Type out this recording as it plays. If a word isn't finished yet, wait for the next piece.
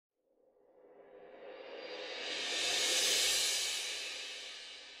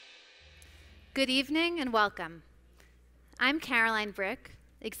Good evening and welcome. I'm Caroline Brick,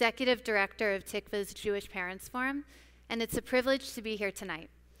 Executive Director of Tikva's Jewish Parents Forum, and it's a privilege to be here tonight.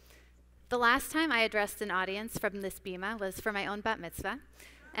 The last time I addressed an audience from this bima was for my own bat mitzvah,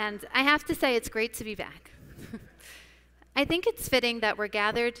 and I have to say it's great to be back. I think it's fitting that we're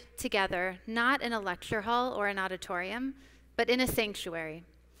gathered together not in a lecture hall or an auditorium, but in a sanctuary.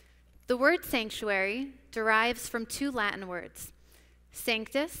 The word sanctuary derives from two Latin words,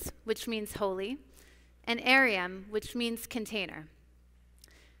 sanctus, which means holy, and arium, which means container.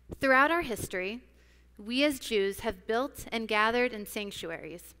 Throughout our history, we as Jews have built and gathered in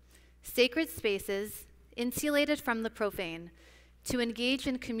sanctuaries, sacred spaces insulated from the profane, to engage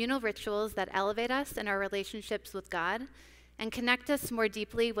in communal rituals that elevate us in our relationships with God and connect us more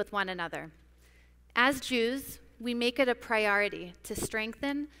deeply with one another. As Jews, we make it a priority to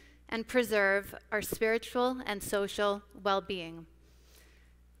strengthen and preserve our spiritual and social well-being.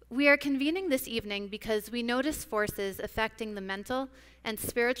 We are convening this evening because we notice forces affecting the mental and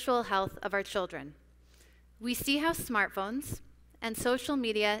spiritual health of our children. We see how smartphones, and social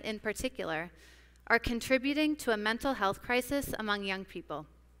media in particular, are contributing to a mental health crisis among young people.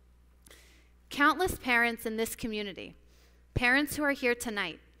 Countless parents in this community, parents who are here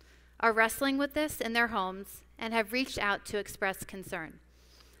tonight, are wrestling with this in their homes and have reached out to express concern.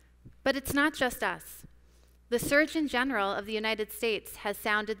 But it's not just us. The Surgeon General of the United States has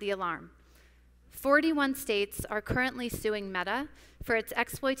sounded the alarm. 41 states are currently suing Meta for its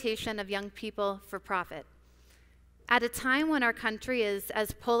exploitation of young people for profit. At a time when our country is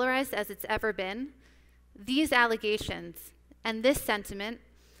as polarized as it's ever been, these allegations and this sentiment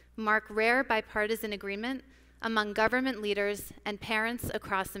mark rare bipartisan agreement among government leaders and parents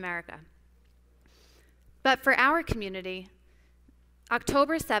across America. But for our community,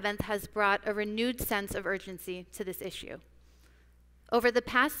 October 7th has brought a renewed sense of urgency to this issue. Over the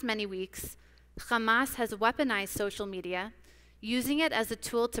past many weeks, Hamas has weaponized social media, using it as a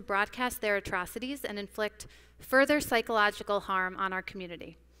tool to broadcast their atrocities and inflict further psychological harm on our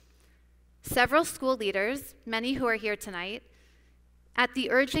community. Several school leaders, many who are here tonight, at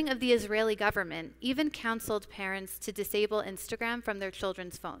the urging of the Israeli government, even counseled parents to disable Instagram from their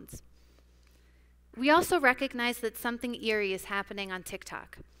children's phones. We also recognize that something eerie is happening on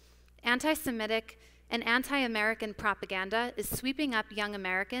TikTok. Anti-Semitic and anti-American propaganda is sweeping up young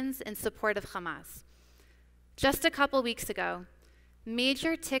Americans in support of Hamas. Just a couple weeks ago,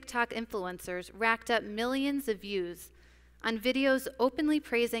 major TikTok influencers racked up millions of views on videos openly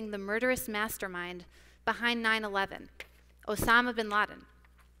praising the murderous mastermind behind 9/11, Osama bin Laden.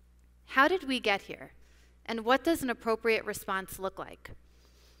 How did we get here? And what does an appropriate response look like?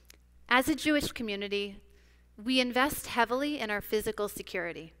 As a Jewish community, we invest heavily in our physical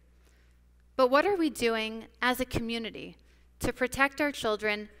security. But what are we doing as a community to protect our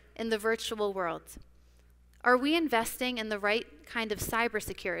children in the virtual world? Are we investing in the right kind of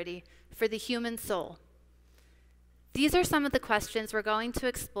cybersecurity for the human soul? These are some of the questions we're going to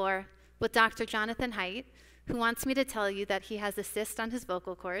explore with Dr. Jonathan Haidt, who wants me to tell you that he has a cyst on his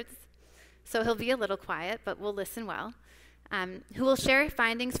vocal cords, so he'll be a little quiet, but we'll listen well. Who will share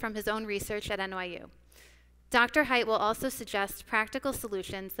findings from his own research at NYU. Dr. Haidt will also suggest practical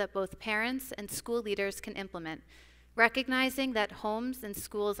solutions that both parents and school leaders can implement, recognizing that homes and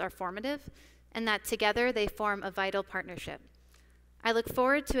schools are formative and that together they form a vital partnership. I look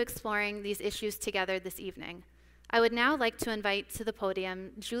forward to exploring these issues together this evening. I would now like to invite to the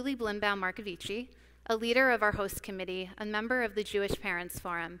podium Julie Blimbaum-Markovici, a leader of our host committee, a member of the Jewish Parents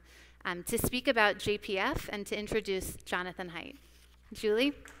Forum, to speak about JPF and to introduce Jonathan Haidt.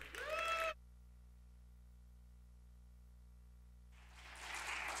 Julie?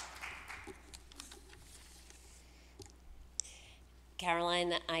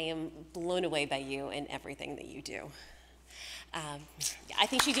 Caroline, I am blown away by you and everything that you do. I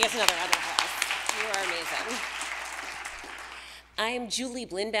think she gets another round of applause. You are amazing. I am Julie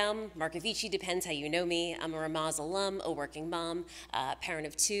Blimbaum-Markovici, depends how you know me. I'm a Ramaz alum, a working mom, parent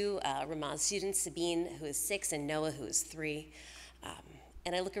of two Ramaz students, Sabine, who is 6, and Noah, who is 3.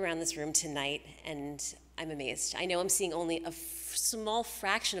 And I look around this room tonight, and I'm amazed. I know I'm seeing only a small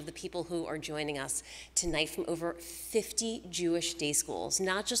fraction of the people who are joining us tonight from over 50 Jewish day schools,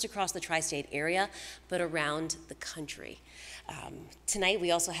 not just across the tri-state area, but around the country. Tonight, we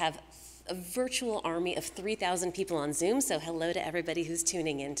also have a virtual army of 3,000 people on Zoom, so hello to everybody who's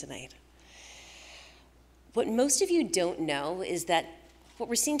tuning in tonight. What most of you don't know is that What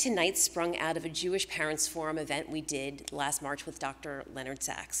we're seeing tonight sprung out of a Jewish Parents Forum event we did last March with Dr. Leonard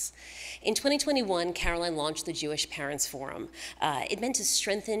Sachs. In 2021, Caroline launched the Jewish Parents Forum. It meant to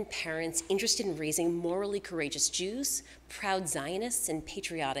strengthen parents interested in raising morally courageous Jews, proud Zionists, and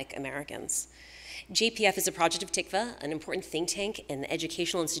patriotic Americans. JPF is a project of Tikva, an important think tank and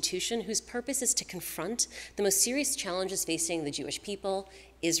educational institution whose purpose is to confront the most serious challenges facing the Jewish people,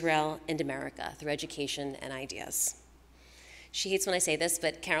 Israel, and America through education and ideas. She hates when I say this,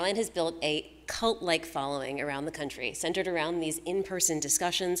 but Caroline has built a cult-like following around the country, centered around these in-person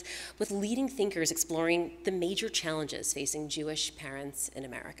discussions with leading thinkers exploring the major challenges facing Jewish parents in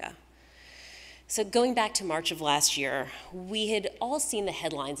America. So going back to March of last year, we had all seen the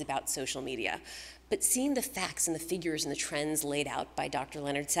headlines about social media, but seeing the facts and the figures and the trends laid out by Dr.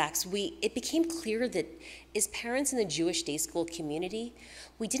 Leonard Sachs, it became clear that as parents in the Jewish day school community,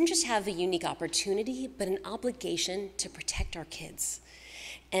 we didn't just have a unique opportunity, but an obligation to protect our kids.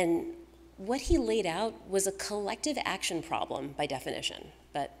 And what he laid out was a collective action problem by definition.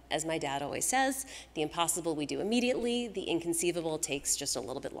 But as my dad always says, the impossible we do immediately, the inconceivable takes just a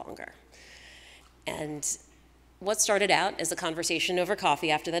little bit longer. And what started out as a conversation over coffee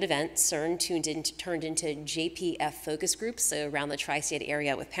after that event turned into JPF focus groups around the tri-state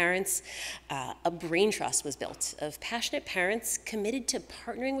area with parents. A brain trust was built of passionate parents committed to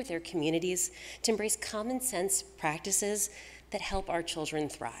partnering with their communities to embrace common sense practices that help our children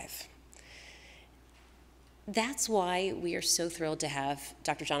thrive. That's why we are so thrilled to have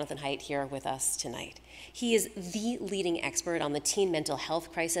Dr. Jonathan Haidt here with us tonight. He is the leading expert on the teen mental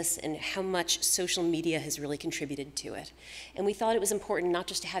health crisis and how much social media has really contributed to it. And we thought it was important not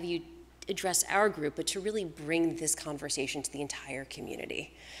just to have you address our group, but to really bring this conversation to the entire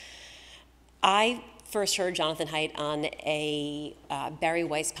community. I first heard Jonathan Haidt on a Barry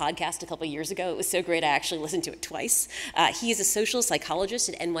Weiss podcast a couple years ago. It was so great I actually listened to it twice. He is a social psychologist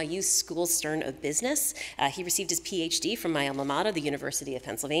at NYU School Stern of Business. He received his PhD from my alma mater, the University of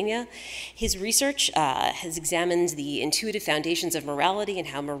Pennsylvania. His research has examined the intuitive foundations of morality and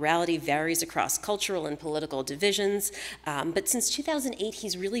how morality varies across cultural and political divisions. But since 2008,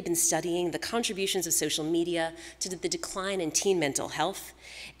 he's really been studying the contributions of social media to the decline in teen mental health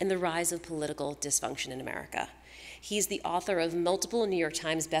and the rise of political dysfunction in America. He's the author of multiple New York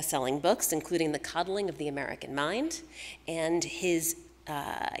Times best-selling books, including The Coddling of the American Mind, and he's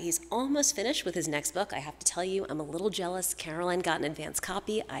almost finished with his next book. I have to tell you, I'm a little jealous. Caroline got an advance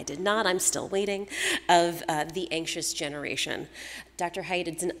copy. I did not. I'm still waiting, of The Anxious Generation. Dr. Haidt,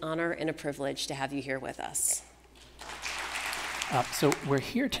 it's an honor and a privilege to have you here with us. So we're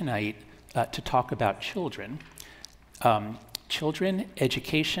here tonight to talk about children. Children,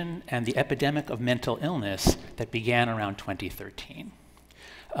 education, and the epidemic of mental illness that began around 2013.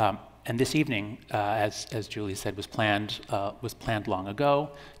 And this evening, as Julie said, was planned long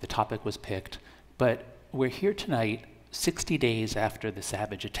ago. The topic was picked, but we're here tonight 60 days after the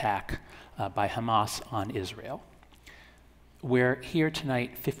savage attack by Hamas on Israel. We're here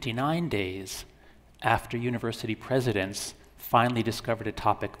tonight 59 days after university presidents finally discovered a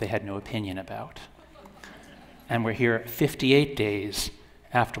topic they had no opinion about. And we're here 58 days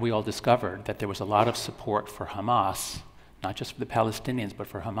after we all discovered that there was a lot of support for Hamas, not just for the Palestinians, but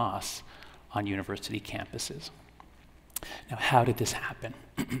for Hamas on university campuses. Now, how did this happen?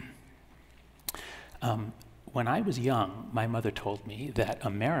 When I was young, my mother told me that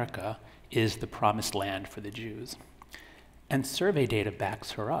America is the promised land for the Jews. And survey data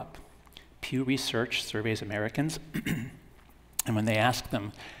backs her up. Pew Research surveys Americans, and when they ask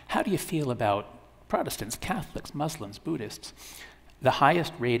them, how do you feel about Protestants, Catholics, Muslims, Buddhists, the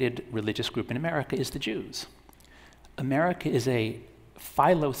highest rated religious group in America is the Jews. America is a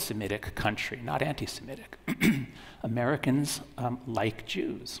philo-Semitic country, not anti-Semitic. Americans like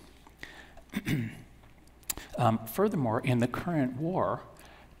Jews. Furthermore, in the current war,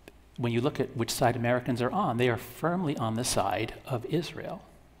 when you look at which side Americans are on, they are firmly on the side of Israel,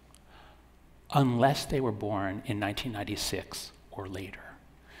 unless they were born in 1996 or later.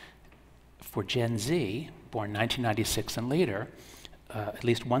 For Gen Z, born 1996 and later, at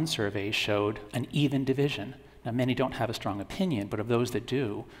least one survey showed an even division. Now, many don't have a strong opinion, but of those that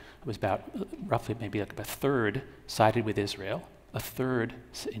do, it was about roughly maybe like a third sided with Israel. A third,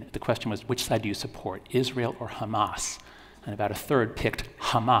 the question was, which side do you support, Israel or Hamas? And about a third picked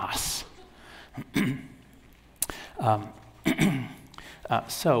Hamas.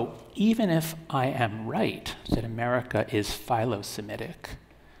 So even if I am right that America is philo-Semitic,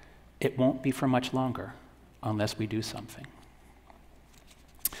 it won't be for much longer unless we do something.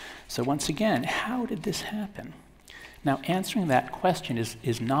 So once again, how did this happen? Now, answering that question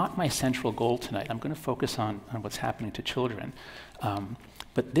is not my central goal tonight. I'm going to focus on what's happening to children.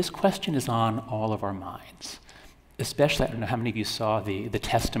 But this question is on all of our minds. Especially, I don't know how many of you saw the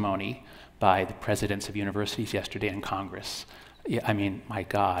testimony by the presidents of universities yesterday in Congress. Yeah, I mean, my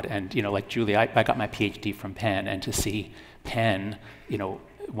God. And, like Julie, I got my PhD from Penn, and to see Penn,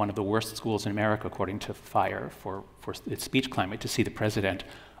 one of the worst schools in America, according to FIRE, for its speech climate, to see the president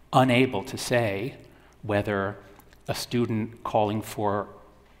unable to say whether a student calling for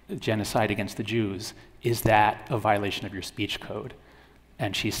genocide against the Jews, is that a violation of your speech code?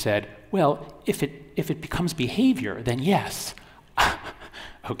 And she said, well, if it becomes behavior, then yes.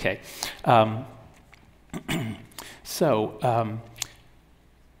 Okay.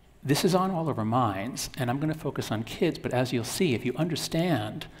 This is on all of our minds, and I'm going to focus on kids, but as you'll see, if you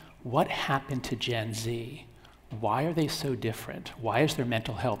understand what happened to Gen Z, why are they so different? Why is their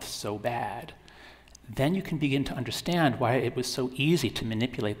mental health so bad? Then you can begin to understand why it was so easy to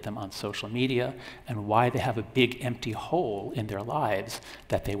manipulate them on social media and why they have a big empty hole in their lives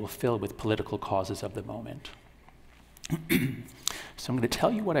that they will fill with political causes of the moment. So I'm going to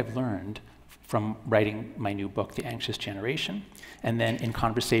tell you what I've learned from writing my new book, The Anxious Generation, and then in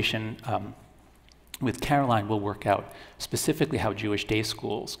conversation with Caroline, we'll work out specifically how Jewish day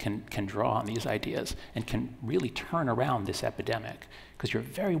schools can draw on these ideas and can really turn around this epidemic, because you're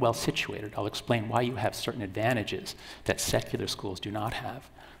very well situated. I'll explain why you have certain advantages that secular schools do not have.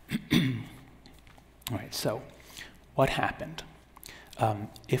 All right, so what happened?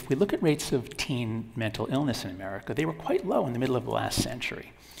 If we look at rates of teen mental illness in America, they were quite low in the middle of the last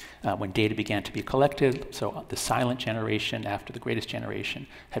century. When data began to be collected, so the silent generation after the greatest generation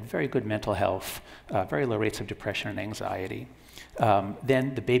had very good mental health, very low rates of depression and anxiety.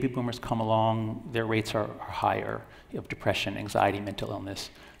 Then the baby boomers come along, their rates are higher of depression, anxiety, mental illness.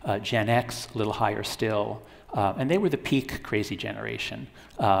 Gen X, a little higher still, and they were the peak crazy generation.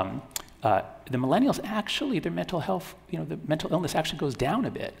 The millennials actually, their mental health, the mental illness actually goes down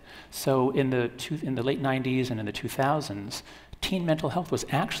a bit. So in the late 90s and in the 2000s, teen mental health was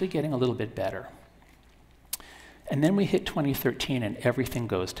actually getting a little bit better. And then we hit 2013 and everything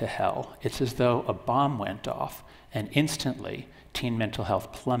goes to hell. It's as though a bomb went off and instantly teen mental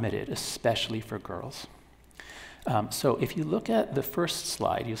health plummeted, especially for girls. So if you look at the first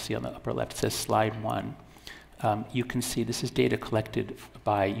slide, you'll see on the upper left, it says slide 1. You can see this is data collected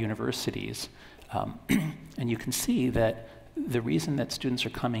by universities. And you can see that the reason that students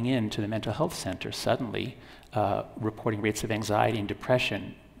are coming in to the mental health center suddenly reporting rates of anxiety and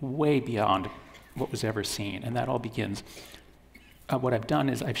depression way beyond what was ever seen. And that all begins, what I've done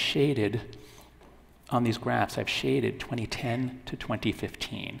is I've shaded, on these graphs, I've shaded 2010 to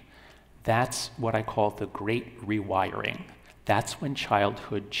 2015. That's what I call the Great Rewiring. That's when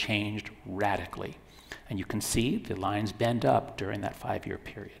childhood changed radically. And you can see the lines bend up during that 5-year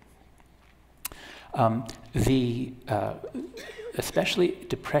period. Especially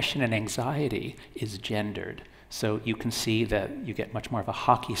depression and anxiety is gendered. So you can see that you get much more of a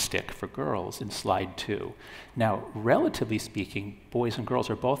hockey stick for girls in slide 2. Now, relatively speaking, boys and girls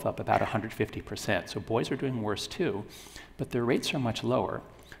are both up about 150%. So boys are doing worse too, but their rates are much lower.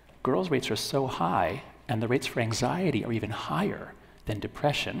 Girls' rates are so high, and the rates for anxiety are even higher than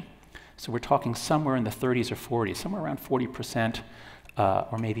depression. So we're talking somewhere in the 30s or 40s, somewhere around 40%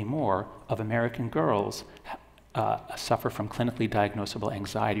 or maybe more of American girls suffer from clinically diagnosable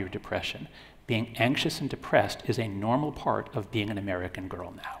anxiety or depression. Being anxious and depressed is a normal part of being an American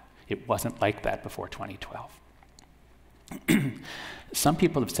girl now. It wasn't like that before 2012. Some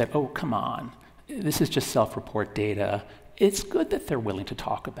people have said, oh, come on, this is just self-report data. It's good that they're willing to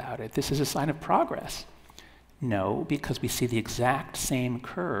talk about it. This is a sign of progress. No, because we see the exact same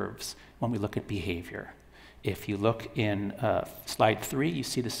curves when we look at behavior. If you look in slide 3, you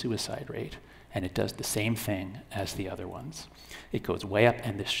see the suicide rate, and it does the same thing as the other ones. It goes way up,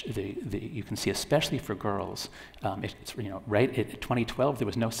 and you can see, especially for girls, it's right at 2012 there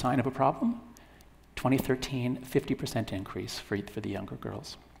was no sign of a problem. 2013, 50% increase for the younger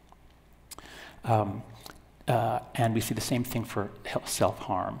girls. And we see the same thing for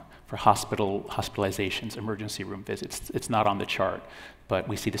self-harm, for hospitalizations, emergency room visits. It's not on the chart, but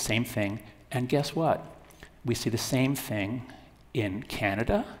we see the same thing. And guess what? We see the same thing in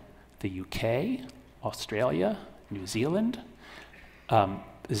Canada, the UK, Australia, New Zealand.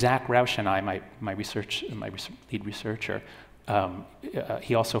 Zach Rausch and I, my lead researcher,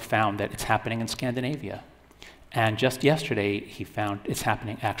 he also found that it's happening in Scandinavia. And just yesterday, he found it's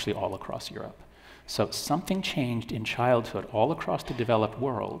happening actually all across Europe. So something changed in childhood all across the developed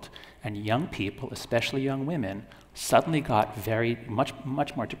world, and young people, especially young women, suddenly got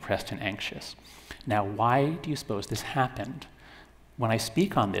much more depressed and anxious. Now, why do you suppose this happened? When I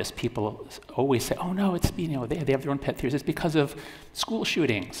speak on this, people always say, oh no, it's, they have their own pet theories. It's because of school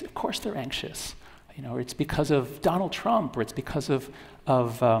shootings. Of course they're anxious. Or it's because of Donald Trump, or it's because of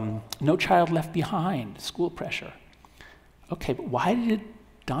No Child Left Behind, school pressure. Okay, but why did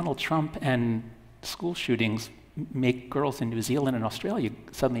Donald Trump and school shootings make girls in New Zealand and Australia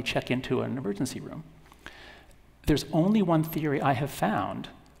suddenly check into an emergency room? There's only one theory I have found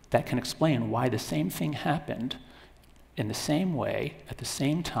that can explain why the same thing happened in the same way, at the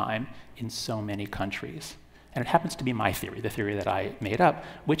same time, in so many countries. And it happens to be my theory, the theory that I made up,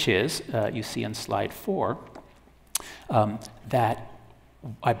 which is, you see on slide 4, that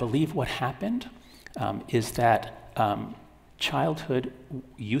I believe what happened is that childhood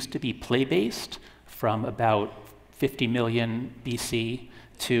used to be play-based from about 50 million BC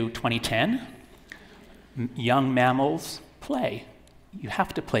to 2010. Young mammals play. You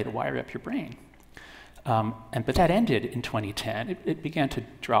have to play to wire up your brain. But that ended in 2010. It began to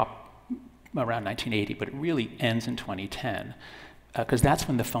drop around 1980, but it really ends in 2010, because that's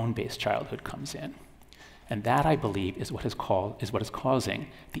when the phone-based childhood comes in. And that, I believe, is what is causing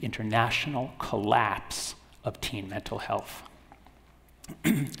the international collapse of teen mental health.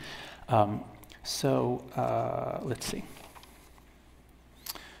 Let's see.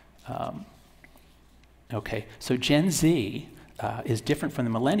 Okay, so Gen Z is different from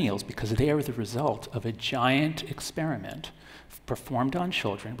the millennials because they are the result of a giant experiment performed on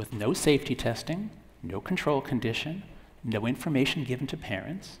children with no safety testing, no control condition, no information given to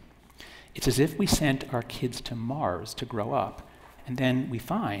parents. It's as if we sent our kids to Mars to grow up, and then we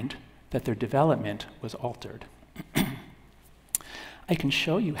find that their development was altered. I can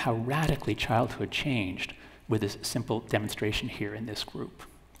show you how radically childhood changed with this simple demonstration here in this group.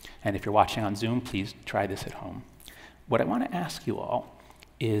 And if you're watching on Zoom, please try this at home. What I want to ask you all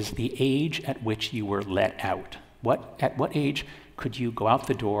is the age at which you were let out. At what age could you go out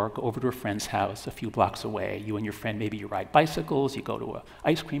the door, go over to a friend's house a few blocks away? You and your friend, maybe you ride bicycles, you go to an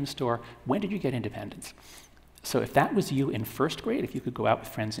ice cream store. When did you get independence? So if that was you in first grade, if you could go out with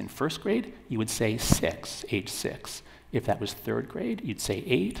friends in first grade, you would say 6, age 6. If that was third grade, you'd say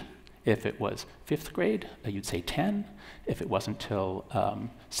 8. If it was 5th grade, you'd say 10. If it wasn't till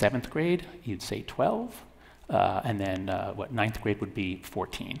 7th grade, you'd say 12. And then 9th grade would be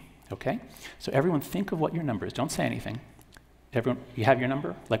 14. Okay? So everyone think of what your number is. Don't say anything. Everyone, you have your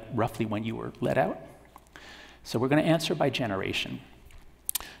number? Like roughly when you were let out? So we're going to answer by generation.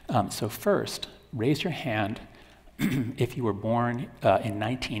 So first, raise your hand if you were born in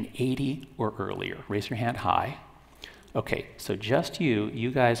 1980 or earlier. Raise your hand high. Okay, so just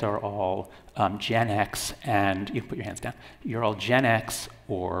you guys are all Gen X, and you can put your hands down. You're all Gen X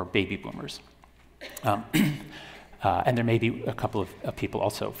or baby boomers. And there may be a couple of people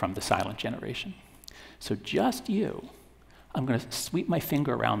also from the silent generation. So just you, I'm going to sweep my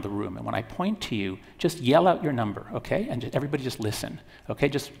finger around the room, and when I point to you, just yell out your number, okay? And everybody just listen, okay?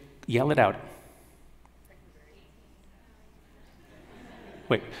 Just yell it out.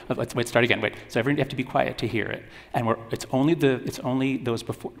 Wait, start again. Wait. So everyone, you have to be quiet to hear it. And it's only those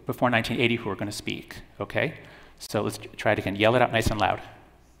before 1980 who are going to speak, okay? So let's try it again. Yell it out nice and loud.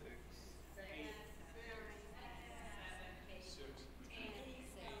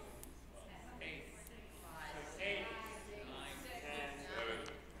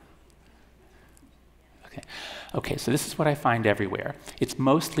 Okay, so this is what I find everywhere. It's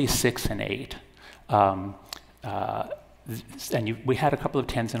mostly 6 and 8. We had a couple of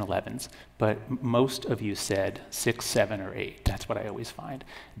 10s and 11s, but most of you said 6, 7, or 8. That's what I always find.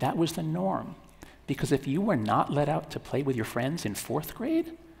 That was the norm. Because if you were not let out to play with your friends in 4th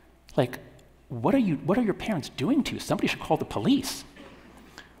grade, like, what are your parents doing to you? Somebody should call the police.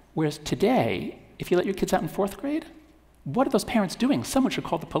 Whereas today, if you let your kids out in 4th grade, what are those parents doing? Someone should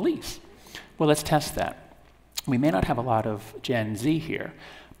call the police. Well, let's test that. We may not have a lot of Gen Z here.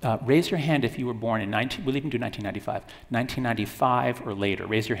 Raise your hand if you were born in we'll even do 1995 or later.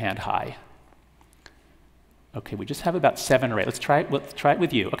 Raise your hand high. Okay, we just have about 7 or 8. Let's try it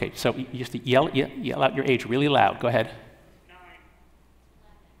with you. Okay, so you just yell out your age really loud. Go ahead. 9.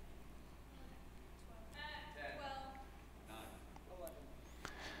 11.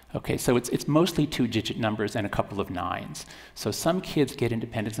 Okay, so it's mostly 2-digit numbers and a couple of 9s. So some kids get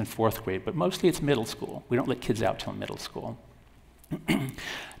independence in 4th grade, but mostly it's middle school. We don't let kids out till middle school.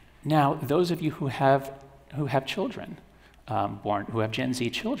 Now, those of you who have children, who have Gen Z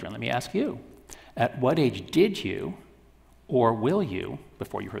children, let me ask you, at what age did you, or will you,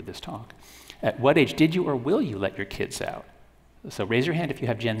 before you heard this talk, at what age did you or will you let your kids out? So raise your hand if you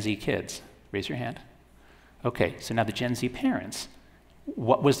have Gen Z kids. Raise your hand. Okay, so now the Gen Z parents,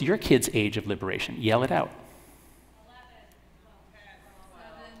 What was your kid's age of liberation? Yell it out.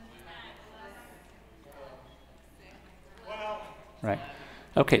 12. Right.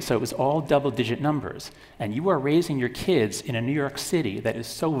 Okay, so it was all double-digit numbers. And you are raising your kids in a New York City that is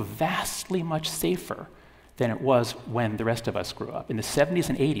so vastly much safer than it was when the rest of us grew up. In the 70s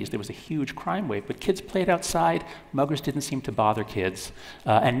and 80s, there was a huge crime wave, but kids played outside. Muggers didn't seem to bother kids.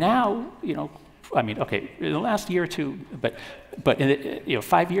 And now, I mean, okay, in the last year or two, but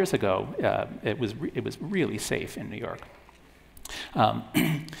 5 years ago, it was really safe in New York.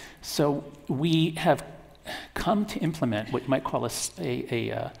 So we have come to implement what you might call a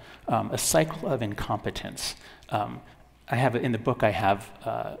cycle of incompetence. I have in the book. I have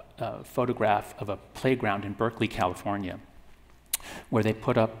a photograph of a playground in Berkeley, California, where they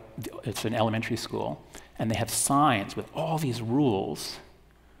put up. It's an elementary school, and they have signs with all these rules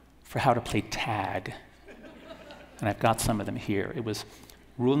for how to play tag. And I've got some of them here. It was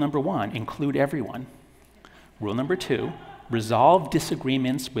rule number 1, include everyone. Rule number 2, resolve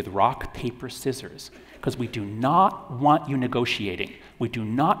disagreements with rock, paper, scissors, because we do not want you negotiating. We do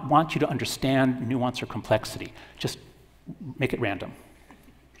not want you to understand nuance or complexity. Just make it random.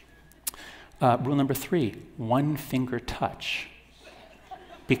 Rule number 3, one finger touch.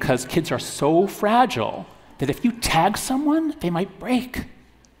 Because kids are so fragile that if you tag someone, they might break.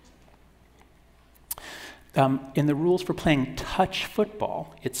 In the rules for playing touch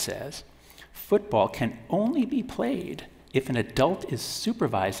football, it says, football can only be played if an adult is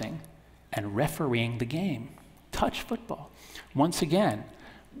supervising and refereeing the game. Touch football. Once again,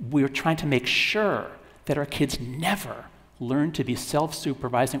 we're trying to make sure that our kids never learn to be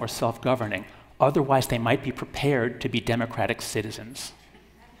self-supervising or self-governing. Otherwise, they might be prepared to be democratic citizens.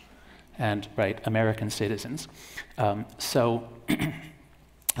 And, right, American citizens. So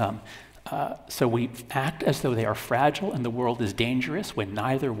we act as though they are fragile and the world is dangerous when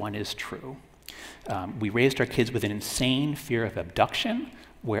neither one is true. We raised our kids with an insane fear of abduction,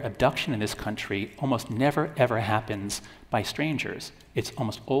 where abduction in this country almost never, ever happens by strangers. It's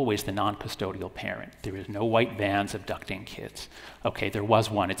almost always the non-custodial parent. There is no white vans abducting kids. Okay, there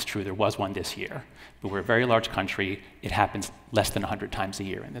was one, it's true, there was one this year. But we're a very large country. It happens less than 100 times a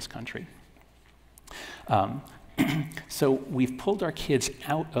year in this country. So we've pulled our kids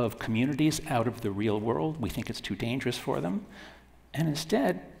out of communities, out of the real world. We think it's too dangerous for them. And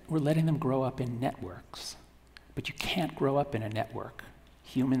instead, we're letting them grow up in networks. But you can't grow up in a network.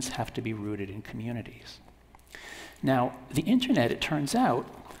 Humans have to be rooted in communities. Now, the internet, it turns out,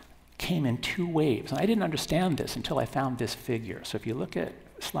 came in 2 waves. And I didn't understand this until I found this figure. So if you look at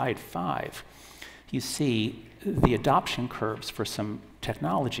slide 5, you see the adoption curves for some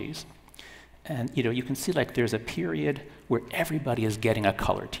technologies. And you can see like there's a period where everybody is getting a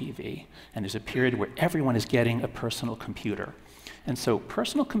color TV, and there's a period where everyone is getting a personal computer. And so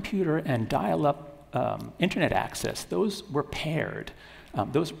personal computer and dial-up internet access, those were paired.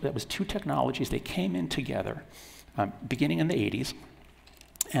 That was 2 technologies. They came in together beginning in the 80s.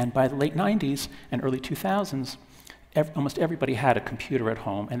 And by the late 90s and early 2000s, almost everybody had a computer at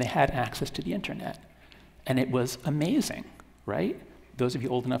home, and they had access to the internet. And it was amazing, right? Those of you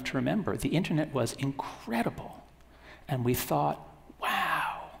old enough to remember, the internet was incredible. And we thought,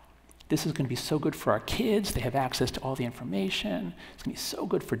 wow, this is going to be so good for our kids. They have access to all the information. It's going to be so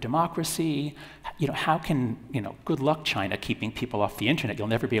good for democracy. How can, good luck, China, keeping people off the internet. You'll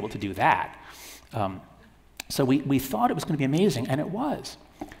never be able to do that. So we thought it was going to be amazing, and it was.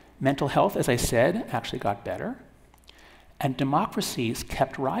 Mental health, as I said, actually got better. And democracies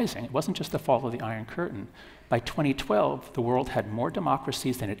kept rising. It wasn't just the fall of the Iron Curtain. By 2012, the world had more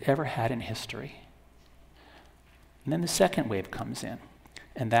democracies than it ever had in history. And then the second wave comes in,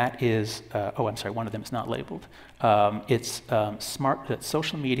 and that is, one of them is not labeled. It's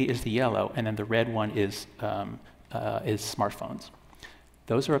social media is the yellow, and then the red one is smartphones.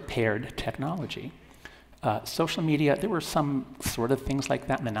 Those are a paired technology. Social media, there were some sort of things like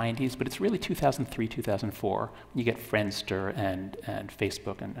that in the 90s, but it's really 2003, 2004, when you get Friendster and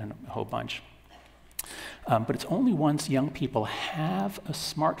Facebook and a whole bunch. But it's only once young people have a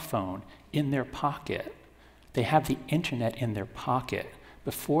smartphone in their pocket, they have the internet in their pocket.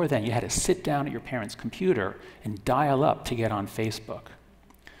 Before then, you had to sit down at your parents' computer and dial up to get on Facebook.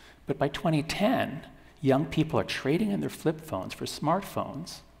 But by 2010, young people are trading in their flip phones for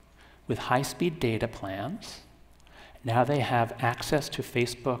smartphones with high-speed data plans. Now they have access to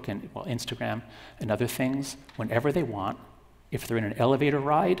Facebook and Instagram and other things whenever they want. If they're in an elevator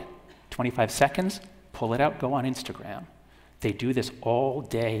ride, 25 seconds, pull it out, go on Instagram. They do this all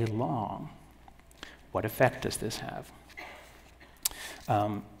day long. What effect does this have?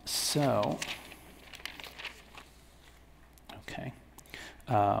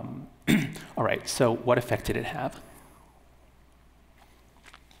 All right, so what effect did it have?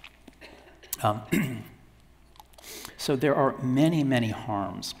 So there are many, many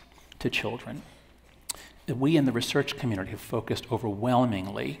harms to children. We in the research community have focused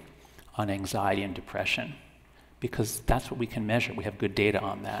overwhelmingly on anxiety and depression because that's what we can measure. We have good data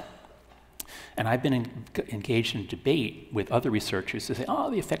on that. And I've been engaged in debate with other researchers to say,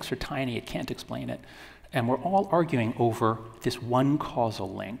 oh, the effects are tiny, it can't explain it. And we're all arguing over this one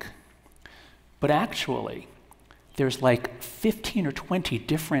causal link. But actually, there's like 15 or 20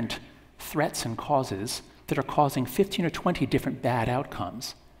 different threats and causes that are causing 15 or 20 different bad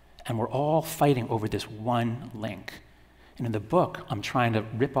outcomes. And we're all fighting over this one link. And in the book, I'm trying to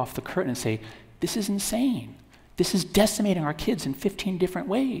rip off the curtain and say, this is insane. This is decimating our kids in 15 different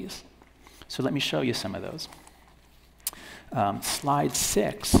ways. So let me show you some of those. Slide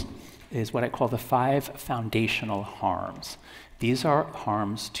 6 is what I call the 5 foundational harms. These are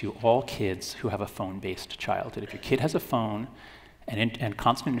harms to all kids who have a phone-based childhood. If your kid has a phone and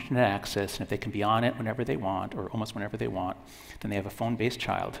constant internet access, and if they can be on it whenever they want, or almost whenever they want, then they have a phone-based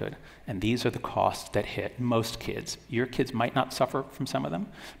childhood. And these are the costs that hit most kids. Your kids might not suffer from some of them,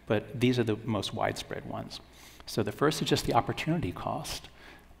 but these are the most widespread ones. So the first is just the opportunity cost.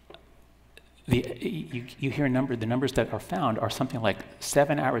 You hear the numbers that are found are something like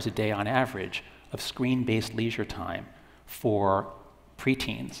 7 hours a day on average of screen-based leisure time for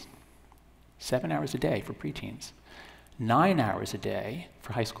preteens. 7 hours a day for preteens. 9 hours a day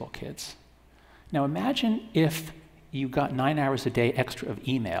for high school kids. Now imagine if you got 9 hours a day extra of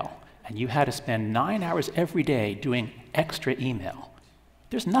email and you had to spend 9 hours every day doing extra email.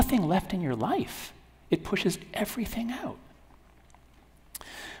 There's nothing left in your life. It pushes everything out.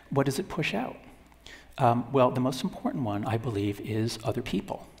 What does it push out? Well, the most important one, I believe, is other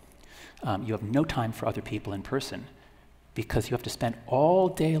people. You have no time for other people in person because you have to spend all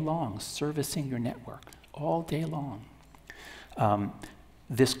day long servicing your network, all day long.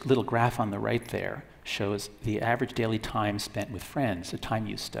 This little graph on the right there shows the average daily time spent with friends, a time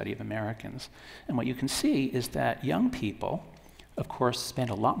use study of Americans. And what you can see is that young people, of course, spend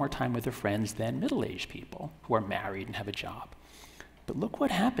a lot more time with their friends than middle-aged people who are married and have a job. But look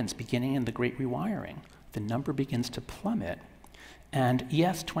what happens beginning in the Great Rewiring. The number begins to plummet. And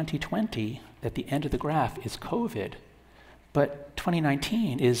yes, 2020, at the end of the graph, is COVID, but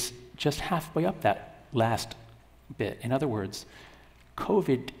 2019 is just halfway up that last bit. In other words,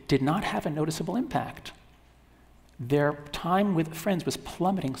 COVID did not have a noticeable impact. Their time with friends was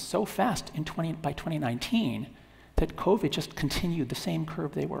plummeting so fast by 2019 that COVID just continued the same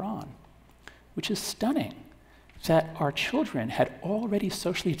curve they were on, which is stunning, that our children had already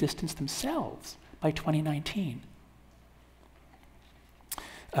socially distanced themselves by 2019.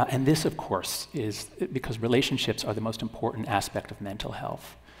 And this, of course, is because relationships are the most important aspect of mental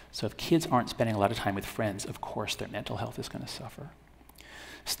health. So if kids aren't spending a lot of time with friends, of course their mental health is going to suffer.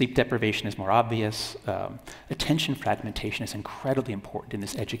 Sleep deprivation is more obvious. Attention fragmentation is incredibly important in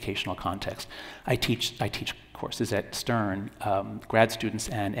this educational context. I teach courses at Stern, grad students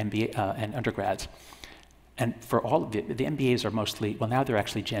and MBA and undergrads. And for all of the MBAs are mostly, well, now they're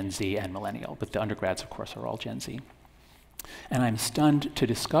actually Gen Z and millennial, but the undergrads, of course, are all Gen Z. And I'm stunned to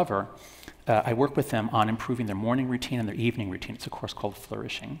discover, I work with them on improving their morning routine and their evening routine. It's a course called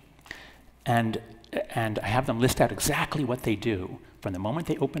Flourishing. And I have them list out exactly what they do from the moment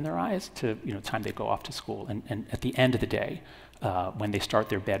they open their eyes to the time they go off to school and at the end of the day when they start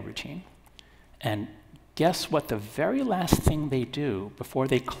their bed routine. And guess what the very last thing they do before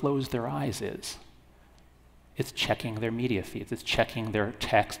they close their eyes is? It's checking their media feeds. It's checking their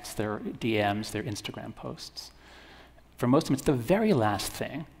texts, their DMs, their Instagram posts. For most of them, it's the very last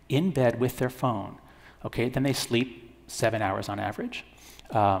thing, in bed with their phone. Okay, then they sleep 7 hours on average.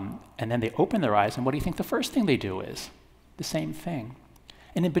 And then they open their eyes, and what do you think the first thing they do is? The same thing.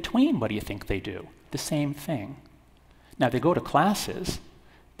 And in between, what do you think they do? The same thing. Now, they go to classes,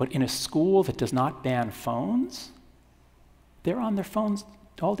 but in a school that does not ban phones, they're on their phones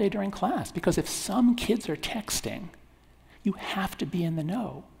all day during class. Because if some kids are texting, you have to be in the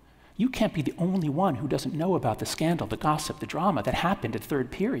know. You can't be the only one who doesn't know about the scandal, the gossip, the drama that happened at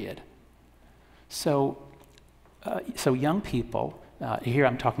third period. So young people, here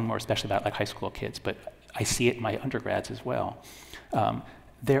I'm talking more especially about like high school kids, but I see it in my undergrads as well.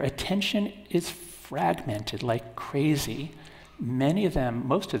 Their attention is fragmented like crazy. Many of them,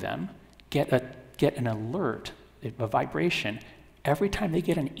 most of them, get an alert, a vibration, every time they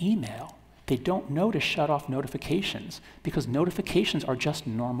get an email. They don't know to shut off notifications because notifications are just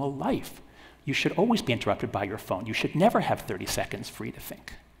normal life. You should always be interrupted by your phone. You should never have 30 seconds free to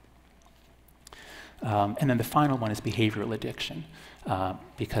think. And then the final one is behavioral addiction,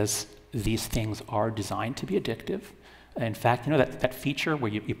 because these things are designed to be addictive. In fact, you know that feature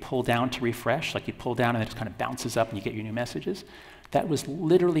where you pull down to refresh, like you pull down and it just kind of bounces up and you get your new messages? That was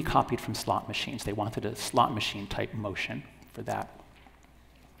literally copied from slot machines. They wanted a slot machine type motion for that.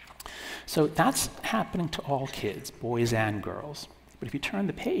 So that's happening to all kids, boys and girls. But if you turn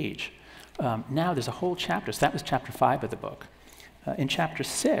the page, now there's a whole chapter. So that was chapter 5 of the book. In chapter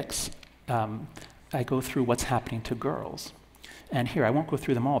 6, I go through what's happening to girls. And here, I won't go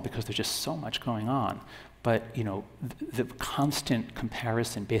through them all because there's just so much going on. But, you know, the constant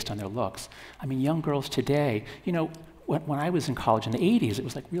comparison based on their looks. I mean, young girls today, you know, when I was in college in the 80s, it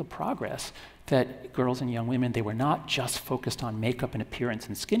was like real progress that girls and young women, they were not just focused on makeup and appearance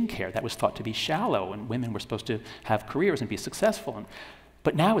and skincare. That was thought to be shallow, and women were supposed to have careers and be successful.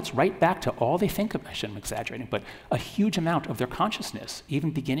 But now it's right back to all they think of. I shouldn't be exaggerating, but a huge amount of their consciousness,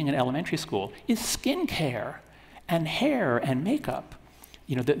 even beginning in elementary school, is skincare and hair and makeup.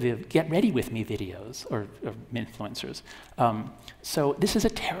 You know, the Get Ready With Me videos or influencers. So this is a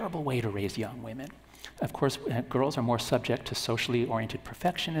terrible way to raise young women. Of course, girls are more subject to socially oriented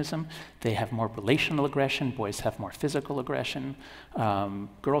perfectionism. They have more relational aggression. Boys have more physical aggression.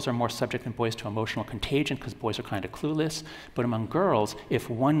 Girls are more subject than boys to emotional contagion because boys are kind of clueless. But among girls, if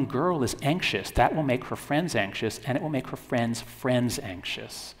one girl is anxious, that will make her friends anxious, and it will make her friends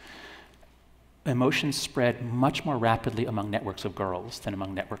anxious. Emotions spread much more rapidly among networks of girls than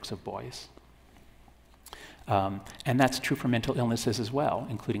among networks of boys. And that's true for mental illnesses as well,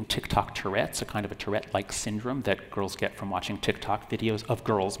 including TikTok Tourette's, a kind of a Tourette-like syndrome that girls get from watching TikTok videos of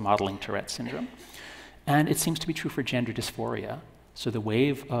girls modeling Tourette syndrome. And it seems to be true for gender dysphoria. So the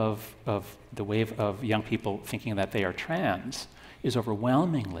wave of young people thinking that they are trans is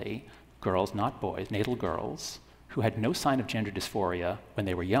overwhelmingly girls, not boys, natal girls, who had no sign of gender dysphoria when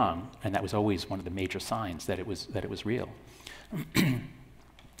they were young, and that was always one of the major signs that it was real.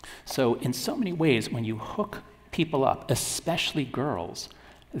 So in so many ways, when you hook people up, especially girls,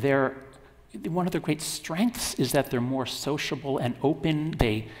 one of their great strengths is that they're more sociable and open.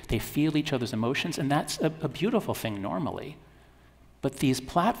 They feel each other's emotions, and that's a beautiful thing normally. But these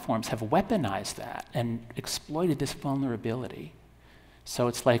platforms have weaponized that and exploited this vulnerability. So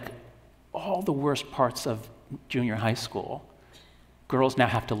it's like all the worst parts of junior high school, girls now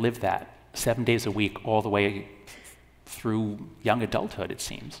have to live that 7 days a week all the way through young adulthood, it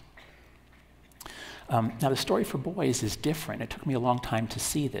seems. Now the story for boys is different. It took me a long time to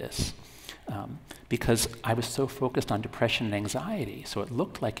see this because I was so focused on depression and anxiety, so it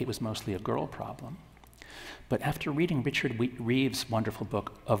looked like it was mostly a girl problem. But after reading Richard Reeves' wonderful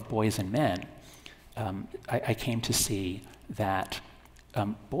book of Boys and Men, I came to see that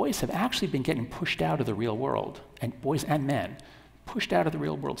boys have actually been getting pushed out of the real world, and boys and men pushed out of the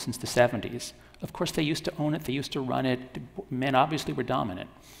real world since the 70s. Of course, they used to own it, they used to run it. Men obviously were dominant.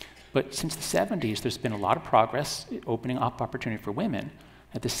 But since the 70s, there's been a lot of progress, opening up opportunity for women.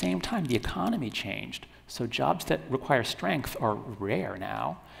 At the same time, the economy changed. So jobs that require strength are rare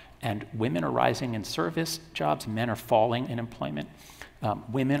now, and women are rising in service jobs, men are falling in employment.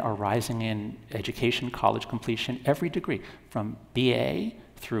 Women are rising in education, college completion, every degree, from BA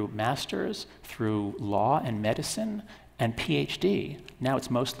through master's, through law and medicine, and PhD. Now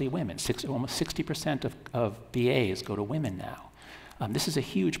it's mostly women. Almost 60% of BAs go to women now. This is a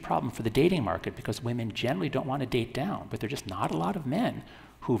huge problem for the dating market because women generally don't want to date down, but there are just not a lot of men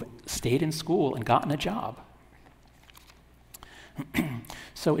who've stayed in school and gotten a job.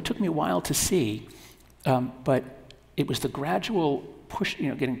 So it took me a while to see, but it was the gradual push,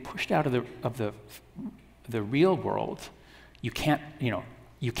 getting pushed out of the real world. You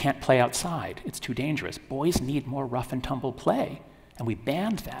can't play outside. It's too dangerous. Boys need more rough and tumble play, and we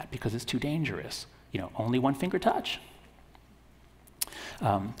banned that because it's too dangerous. Only one finger touch.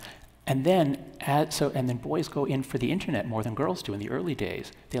 And then boys go in for the internet more than girls do in the early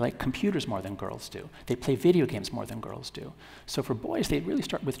days. They like computers more than girls do. They play video games more than girls do. So for boys, they really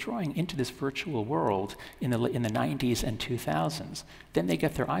start withdrawing into this virtual world in the 90s and 2000s. Then they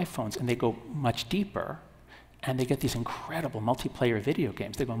get their iPhones and they go much deeper, and they get these incredible multiplayer video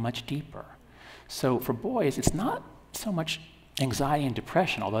games. They go much deeper. So for boys, it's not so much anxiety and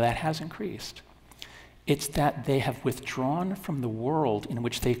depression, although that has increased. It's that they have withdrawn from the world in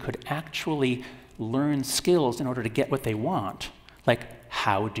which they could actually learn skills in order to get what they want. Like,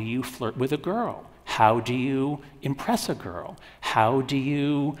 how do you flirt with a girl? How do you impress a girl? How do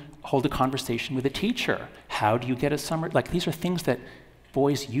you hold a conversation with a teacher? How do you get a summer? Like, these are things that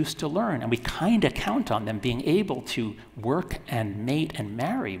boys used to learn, and we kind of count on them being able to work and mate and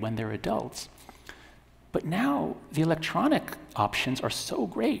marry when they're adults. But now the electronic options are so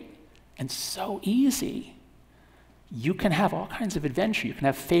great, and so easy. You can have all kinds of adventure. You can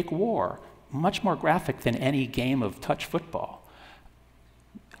have fake war, much more graphic than any game of touch football.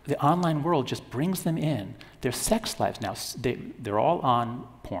 The online world just brings them in. Their sex lives now, they're all on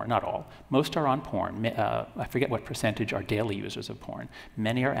porn, not all. Most are on porn. I forget what percentage are daily users of porn.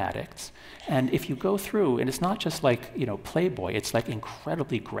 Many are addicts. And if you go through, and it's not just like, Playboy, it's like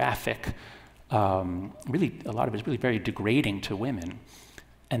incredibly graphic, really, a lot of it is really very degrading to women.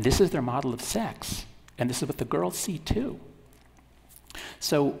 And this is their model of sex. And this is what the girls see too.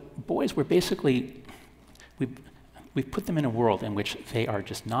 So boys were basically, we've put them in a world in which they are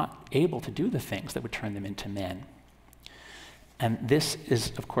just not able to do the things that would turn them into men. And this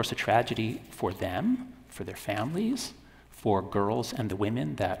is, of course, a tragedy for them, for their families, for girls and the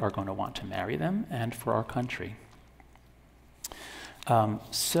women that are going to want to marry them, and for our country.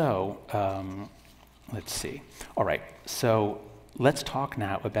 Let's see. All right, so let's talk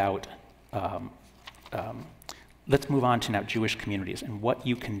now about, let's move on to now Jewish communities and what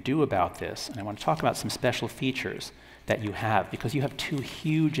you can do about this. And I want to talk about some special features that you have, because you have two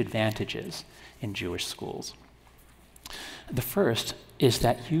huge advantages in Jewish schools. The first is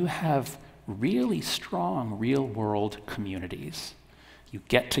that you have really strong real-world communities. You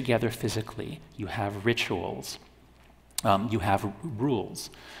get together physically, you have rituals, you have rules,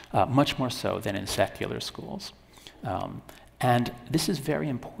 much more so than in secular schools. And this is very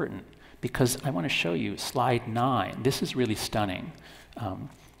important, because I want to show you slide 9. This is really stunning. On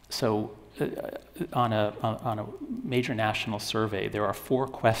a major national survey, there are 4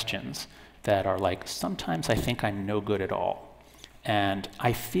 questions that are like, sometimes I think I'm no good at all, and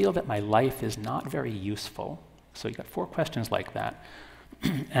I feel that my life is not very useful. So you got 4 questions like that.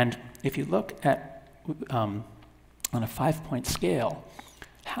 And if you look at, on a 5-point scale,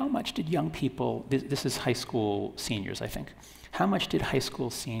 how much did young people, this is high school seniors, I think, how much did high school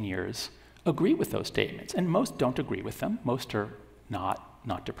seniors agree with those statements? And most don't agree with them. Most are not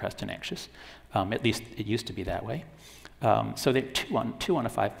depressed and anxious. At least it used to be that way. So they're two on a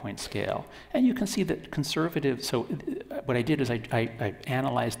 5-point scale. And you can see that conservative, so what I did is I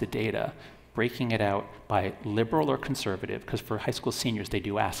analyzed the data, breaking it out by liberal or conservative, because for high school seniors they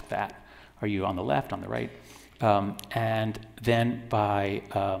do ask that. Are you on the left, on the right? And then by,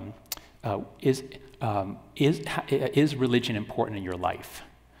 is religion important in your life?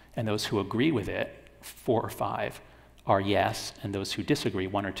 And those who agree with it, 4 or 5, are yes, and those who disagree,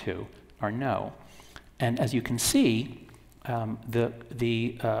 1 or 2, are no. And as you can see,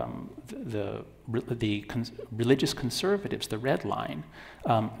 religious conservatives, the red line,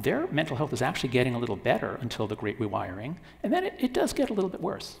 their mental health is actually getting a little better until the Great Rewiring, and then it does get a little bit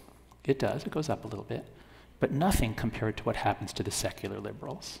worse. It does, it goes up a little bit, but nothing compared to what happens to the secular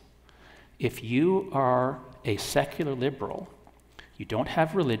liberals. If you are a secular liberal, you don't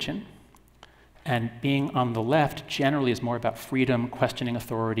have religion, and being on the left generally is more about freedom, questioning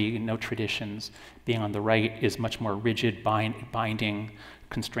authority, no traditions. Being on the right is much more rigid, binding,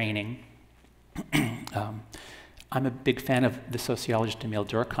 constraining. I'm a big fan of the sociologist Emil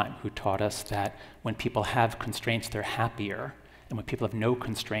Durkheim, who taught us that when people have constraints, they're happier, and when people have no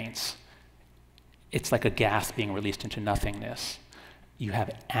constraints, it's like a gas being released into nothingness. You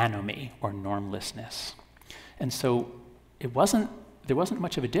have anomie, or normlessness. And so there wasn't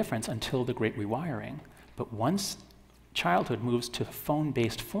much of a difference until the Great Rewiring, but once childhood moves to a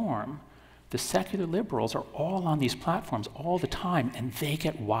phone-based form, the secular liberals are all on these platforms all the time, and they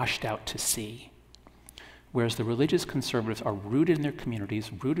get washed out to sea. Whereas the religious conservatives are rooted in their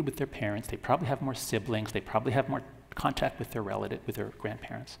communities, rooted with their parents. They probably have more siblings. They probably have more contact with their with their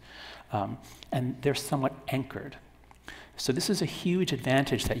grandparents. And they're somewhat anchored. So this is a huge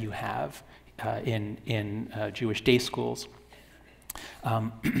advantage that you have in Jewish day schools.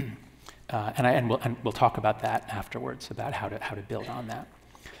 And we'll talk about that afterwards, about how to build on that.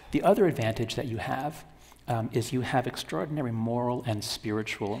 The other advantage that you have is you have extraordinary moral and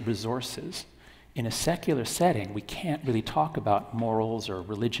spiritual resources. In a secular setting, we can't really talk about morals or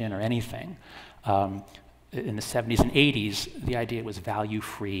religion or anything. In the 70s and 80s, the idea was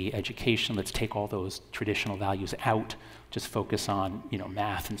value-free education. Let's take all those traditional values out, just focus on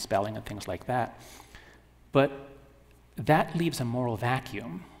math and spelling and things like that. But that leaves a moral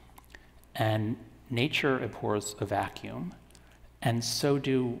vacuum, and nature abhors a vacuum, and so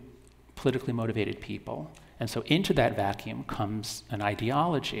do politically motivated people. And so into that vacuum comes an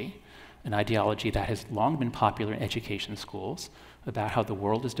ideology that has long been popular in education schools, about how the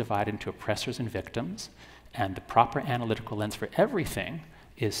world is divided into oppressors and victims, and the proper analytical lens for everything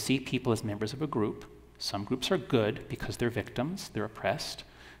is see people as members of a group. Some groups are good because they're victims, they're oppressed.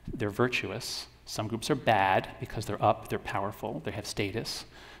 They're virtuous. Some groups are bad because they're up, they're powerful, they have status.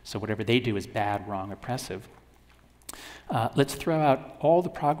 So whatever they do is bad, wrong, oppressive. Let's throw out all the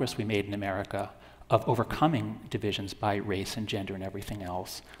progress we made in America of overcoming divisions by race and gender and everything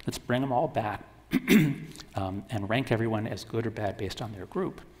else. Let's bring them all back and rank everyone as good or bad based on their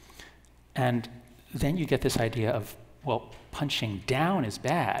group. And then you get this idea of, well, punching down is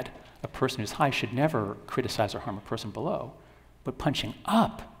bad. A person who's high should never criticize or harm a person below. But punching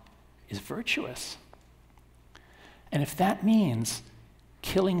up is virtuous. And if that means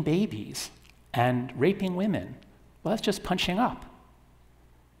killing babies and raping women, well, that's just punching up.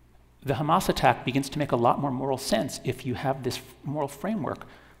 The Hamas attack begins to make a lot more moral sense if you have this moral framework,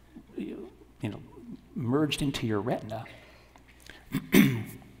 merged into your retina.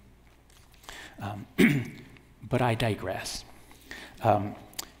 But I digress.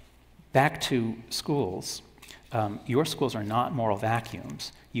 Back to schools. Your schools are not moral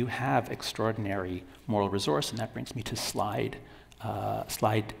vacuums. You have extraordinary moral resource, and that brings me to slide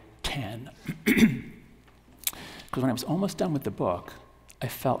 10. Because when I was almost done with the book, I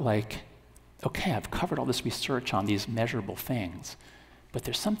felt like, okay, I've covered all this research on these measurable things, but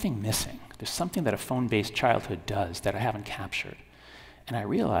there's something missing. There's something that a phone-based childhood does that I haven't captured. And I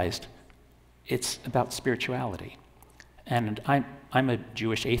realized it's about spirituality. And I'm a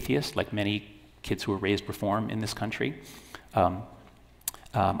Jewish atheist, like many kids who were raised Reform in this country.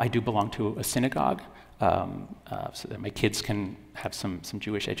 I do belong to a synagogue, so that my kids can have some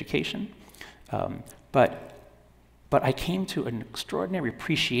Jewish education. But I came to an extraordinary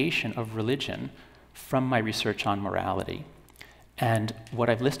appreciation of religion from my research on morality. And what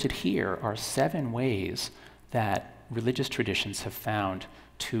I've listed here are 7 ways that religious traditions have found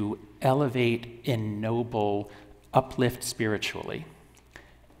to elevate, ennoble, uplift spiritually.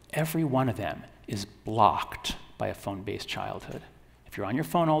 Every one of them is blocked by a phone-based childhood. If you're on your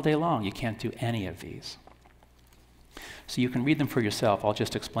phone all day long, you can't do any of these. So you can read them for yourself. I'll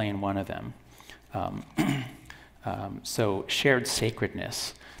just explain one of them. So shared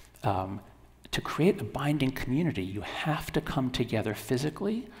sacredness. To create a binding community, you have to come together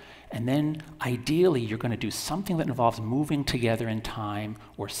physically, and then ideally you're going to do something that involves moving together in time,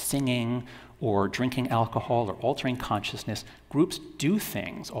 or singing, or drinking alcohol, or altering consciousness. Groups do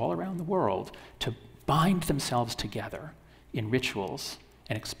things all around the world to bind themselves together in rituals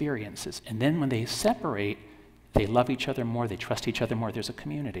and experiences. And then when they separate, they love each other more, they trust each other more, there's a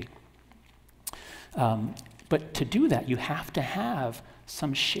community. But to do that, you have to have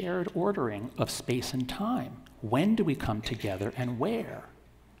some shared ordering of space and time. When do we come together and where?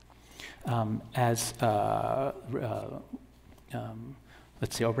 Let's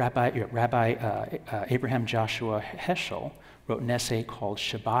see, Rabbi Abraham Joshua Heschel wrote an essay called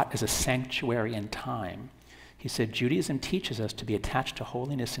Shabbat as a Sanctuary in Time. He said, Judaism teaches us to be attached to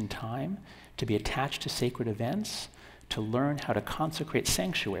holiness in time, to be attached to sacred events, to learn how to consecrate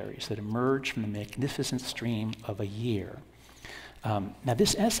sanctuaries that emerge from the magnificent stream of a year. Now,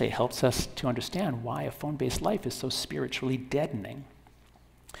 this essay helps us to understand why a phone-based life is so spiritually deadening.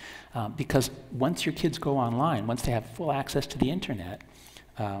 Because once your kids go online, once they have full access to the internet,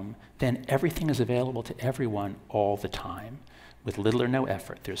 then everything is available to everyone all the time with little or no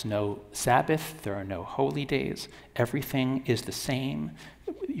effort. There's no Sabbath, there are no holy days, everything is the same.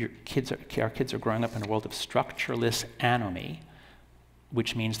 Our kids are growing up in a world of structureless anomy,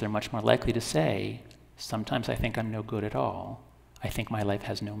 which means they're much more likely to say, sometimes I think I'm no good at all. I think my life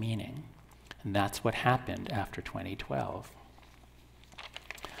has no meaning. And that's what happened after 2012.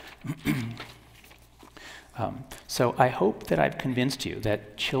 So I hope that I've convinced you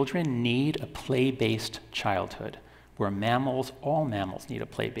that children need a play-based childhood, where all mammals need a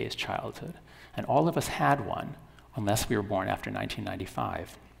play-based childhood. And all of us had one, unless we were born after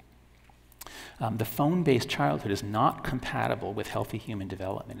 1995. The phone-based childhood is not compatible with healthy human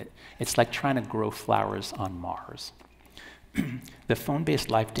development. It's like trying to grow flowers on Mars. The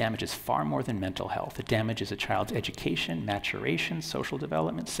phone-based life damages far more than mental health. It damages a child's education, maturation, social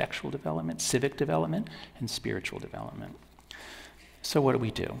development, sexual development, civic development, and spiritual development. So what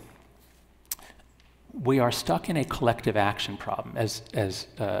do? We are stuck in a collective action problem, as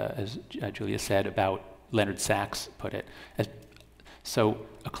Julia said about Leonard Sachs put it. So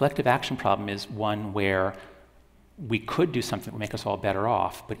a collective action problem is one where we could do something that would make us all better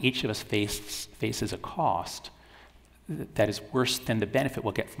off, but each of us faces a cost that is worse than the benefit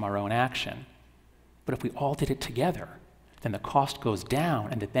we'll get from our own action. But if we all did it together, then the cost goes down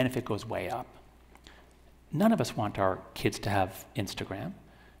and the benefit goes way up. None of us want our kids to have Instagram,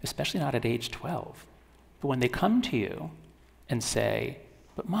 especially not at age 12. But when they come to you and say,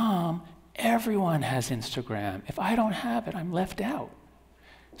 but Mom, everyone has Instagram. If I don't have it, I'm left out.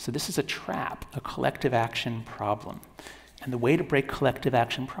 So this is a trap, a collective action problem. And the way to break collective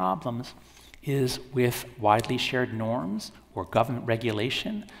action problems is with widely shared norms or government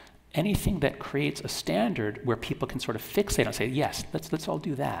regulation, anything that creates a standard where people can sort of fixate and say, yes, let's all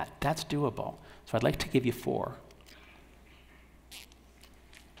do that. That's doable. So I'd like to give you 4.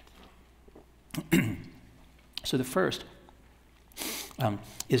 So the first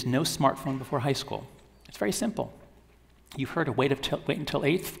is no smartphone before high school. It's very simple. You've heard of wait until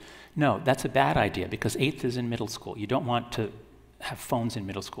 8th? No, that's a bad idea because 8th is in middle school. You don't want to have phones in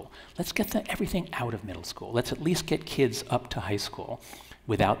middle school. Let's get everything out of middle school. Let's at least get kids up to high school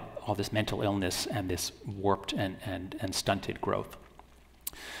without all this mental illness and this warped and stunted growth.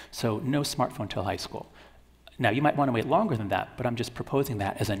 So no smartphone till high school. Now, you might want to wait longer than that, but I'm just proposing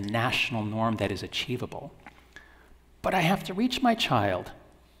that as a national norm that is achievable. But I have to reach my child.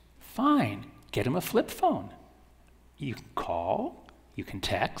 Fine, get him a flip phone. You can call, you can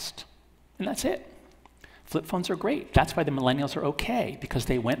text, and that's it. Flip phones are great. That's why the millennials are okay, because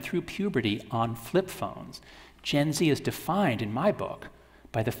they went through puberty on flip phones. Gen Z is defined, in my book,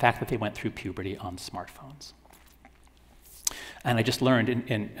 by the fact that they went through puberty on smartphones. And I just learned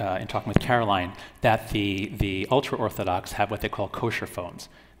in talking with Caroline that the ultra-Orthodox have what they call kosher phones,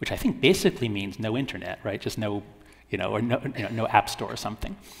 which I think basically means no internet, right? Just no, or no app store or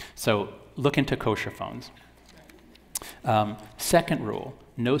something. So look into kosher phones. Second rule,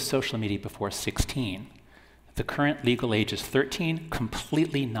 no social media before 16. The current legal age is 13,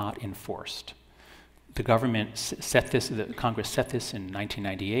 completely not enforced. The government the Congress set this in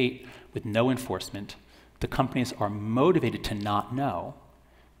 1998 with no enforcement. The companies are motivated to not know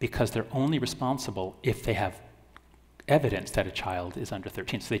because they're only responsible if they have evidence that a child is under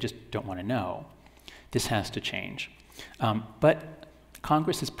 13, so they just don't want to know. This has to change. But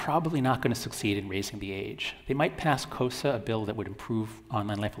Congress is probably not going to succeed in raising the age. They might pass COSA, a bill that would improve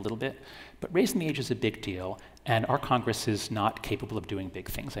online life a little bit, but raising the age is a big deal, and our Congress is not capable of doing big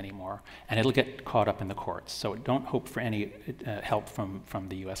things anymore, and it'll get caught up in the courts. So don't hope for any help from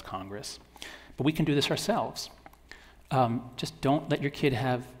the US Congress. But we can do this ourselves. Just don't let your kid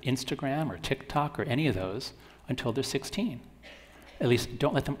have Instagram or TikTok or any of those until they're 16. At least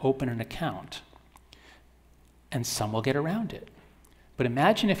don't let them open an account. And some will get around it. But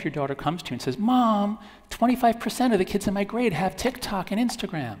imagine if your daughter comes to you and says, Mom, 25% of the kids in my grade have TikTok and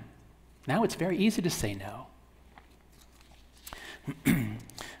Instagram. Now it's very easy to say no.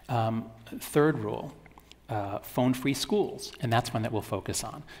 Third rule, phone-free schools, and that's one that we'll focus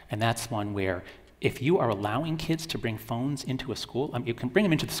on. And that's one where if you are allowing kids to bring phones into a school, you can bring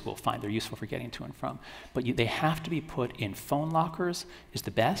them into the school, fine, they're useful for getting to and from, but they have to be put in phone lockers is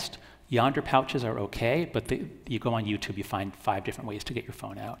the best. Yonder pouches are okay, but you go on YouTube, you find 5 different ways to get your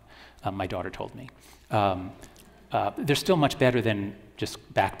phone out, my daughter told me. They're still much better than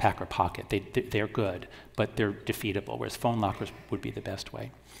just backpack or pocket. They're good, but they're defeatable, whereas phone lockers would be the best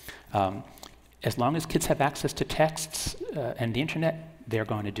way. As long as kids have access to texts and the internet, they're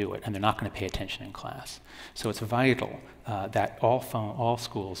going to do it, and they're not going to pay attention in class. So it's vital that all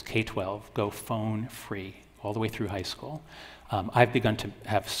schools, K-12, go phone-free all the way through high school. I've begun to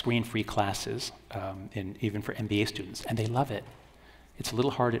have screen-free classes, even for MBA students, and they love it. It's a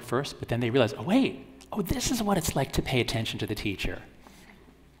little hard at first, but then they realize, this is what it's like to pay attention to the teacher.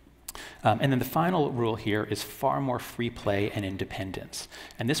 And then the final rule here is far more free play and independence.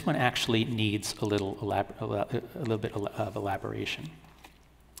 And this one actually needs a little bit of elaboration.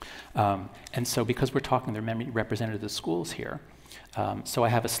 And so because we're talking the representative of the schools here, so I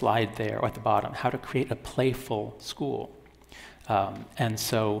have a slide there at the bottom, how to create a playful school. And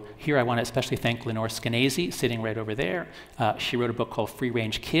so here I want to especially thank Lenore Skenazy, sitting right over there. She wrote a book called Free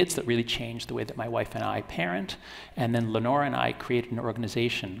Range Kids that really changed the way that my wife and I parent. And then Lenore and I created an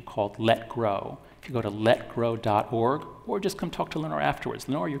organization called Let Grow. If you go to letgrow.org, or just come talk to Lenore afterwards.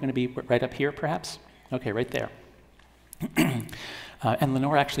 Lenore, you're going to be right up here, perhaps? Okay, right there. And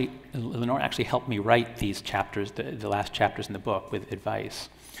Lenore actually helped me write these chapters, the last chapters in the book, with advice.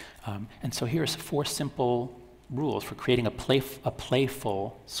 And so here's 4 simple rules for creating a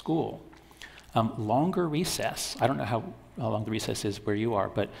playful school. Longer recess. I don't know how long the recess is where you are,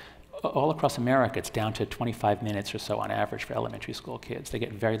 but all across America, it's down to 25 minutes or so on average for elementary school kids. They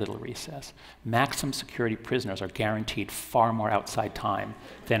get very little recess. Maximum security prisoners are guaranteed far more outside time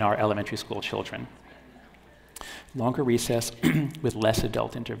than our elementary school children. Longer recess with less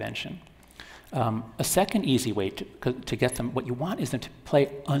adult intervention. A second easy way to get them, what you want is them to play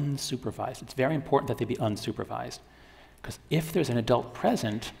unsupervised. It's very important that they be unsupervised. Because if there's an adult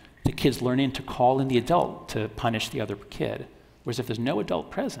present, the kids learn to call in the adult to punish the other kid. Whereas if there's no adult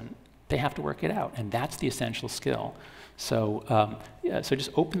present, they have to work it out. And that's the essential skill. So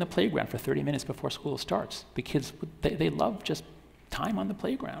just open the playground for 30 minutes before school starts. The kids, they love just time on the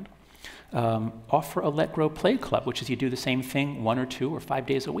playground. Offer a Let Grow Play Club, which is you do the same thing 1 or 2 or 5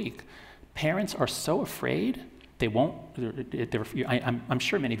 days a week. Parents are so afraid, they won't, I'm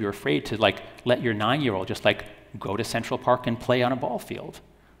sure many of you are afraid to let your 9-year-old just go to Central Park and play on a ball field,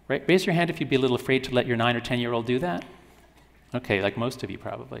 right? Raise your hand if you'd be a little afraid to let your 9 or 10-year-old do that. Okay, like most of you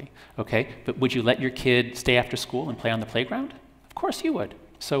probably. Okay, but would you let your kid stay after school and play on the playground? Of course you would.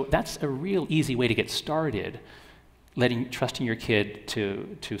 So that's a real easy way to get started, trusting your kid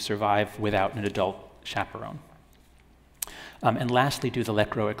to survive without an adult chaperone. And lastly, do the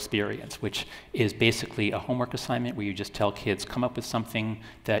Let Grow experience, which is basically a homework assignment where you just tell kids, come up with something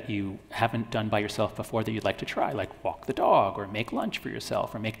that you haven't done by yourself before that you'd like to try, like walk the dog, or make lunch for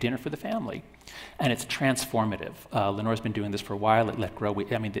yourself, or make dinner for the family. And it's transformative. Lenore's been doing this for a while at Let Grow.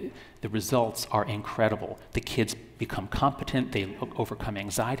 The results are incredible. The kids become competent, they overcome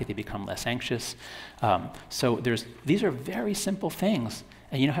anxiety, they become less anxious. So these are very simple things.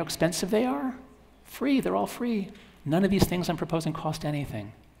 And you know how expensive they are? Free, they're all free. None of these things I'm proposing cost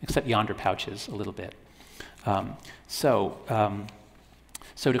anything, except yonder pouches a little bit. So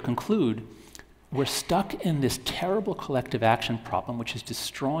to conclude, we're stuck in this terrible collective action problem, which is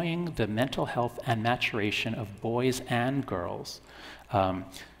destroying the mental health and maturation of boys and girls. And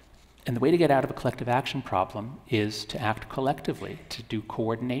the way to get out of a collective action problem is to act collectively, to do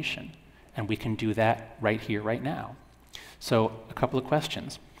coordination. And we can do that right here, right now. So a couple of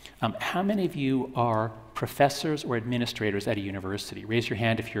questions. How many of you are professors or administrators at a university? Raise your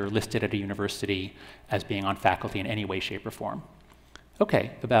hand if you're listed at a university as being on faculty in any way, shape, or form.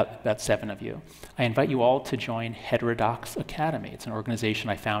 Okay, about 7 of you. I invite you all to join Heterodox Academy. It's an organization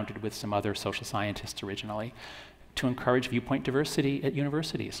I founded with some other social scientists originally to encourage viewpoint diversity at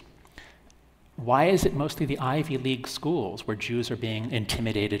universities. Why is it mostly the Ivy League schools where Jews are being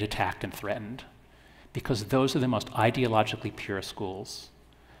intimidated, attacked, and threatened? Because those are the most ideologically pure schools.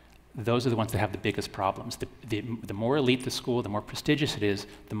 Those are the ones that have the biggest problems. The more elite the school, the more prestigious it is,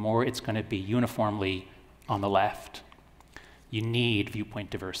 the more it's going to be uniformly on the left. You need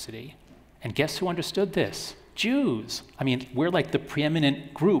viewpoint diversity. And guess who understood this? Jews. We're like the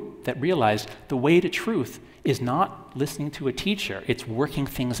preeminent group that realized the way to truth is not listening to a teacher, it's working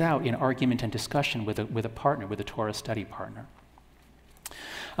things out in argument and discussion with a partner, with a Torah study partner.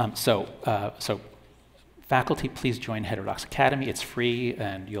 So faculty, please join Heterodox Academy. It's free,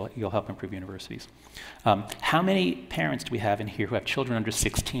 and you'll help improve universities. How many parents do we have in here who have children under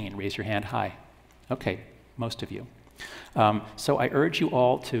 16? Raise your hand high. Okay, most of you. So I urge you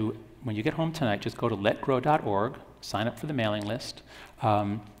all to, when you get home tonight, just go to letgrow.org, sign up for the mailing list,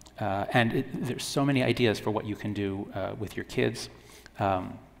 there's so many ideas for what you can do with your kids.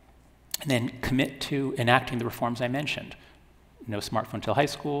 And then commit to enacting the reforms I mentioned. No smartphone till high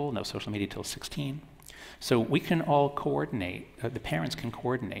school, no social media till 16. So we can all coordinate, the parents can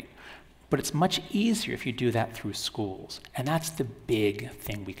coordinate, but it's much easier if you do that through schools, and that's the big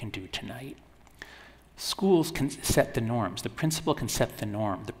thing we can do tonight. Schools can set the norms. The principal can set the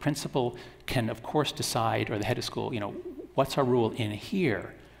norm. The principal can, of course, decide, or the head of school, what's our rule in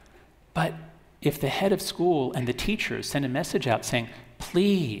here? But if the head of school and the teachers send a message out saying,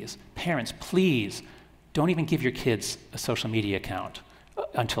 please, parents, please, don't even give your kids a social media account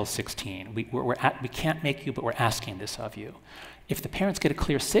until 16. We can't make you, but we're asking this of you. If the parents get a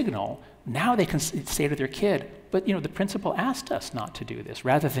clear signal, now they can say to their kid, but the principal asked us not to do this,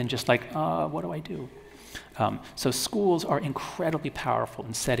 rather than just what do I do? So schools are incredibly powerful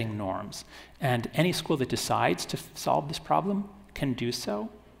in setting norms. And any school that decides to solve this problem can do so,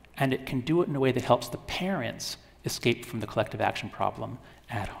 and it can do it in a way that helps the parents escape from the collective action problem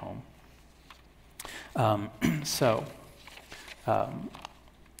at home.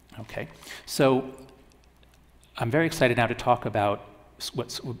 Okay, so I'm very excited now to talk about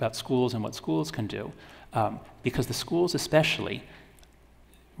schools and what schools can do, because the schools especially,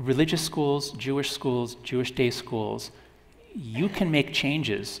 religious schools, Jewish day schools, you can make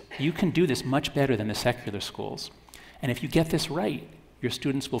changes. You can do this much better than the secular schools. And if you get this right, your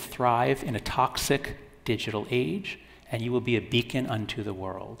students will thrive in a toxic digital age, and you will be a beacon unto the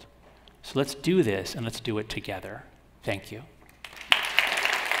world. So let's do this, and let's do it together. Thank you.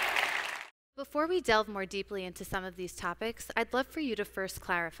 Before we delve more deeply into some of these topics, I'd love for you to first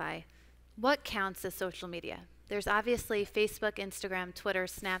clarify, what counts as social media? There's obviously Facebook, Instagram, Twitter,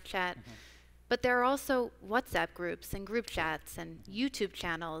 Snapchat, but there are also WhatsApp groups and group chats and YouTube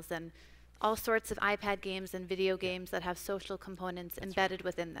channels and all sorts of iPad games and video games that have social components embedded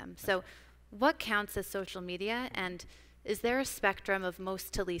within them. So what counts as social media, and is there a spectrum of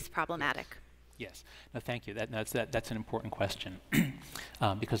most to least problematic? Yes. No, thank you. That's an important question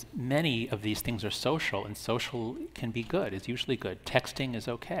because many of these things are social, and social can be good. It's usually good. Texting is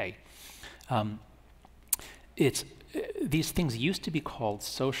okay. These things used to be called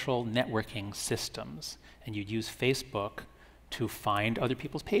social networking systems, and you'd use Facebook to find other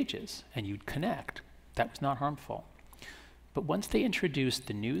people's pages, and you'd connect. That was not harmful. But once they introduced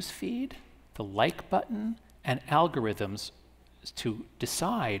the news feed, the like button, and algorithms to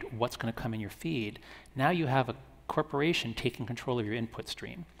decide what's going to come in your feed, now you have a corporation taking control of your input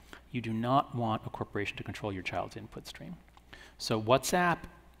stream. You do not want a corporation to control your child's input stream. So WhatsApp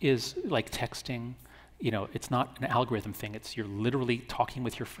is like texting. It's not an algorithm thing. You're literally talking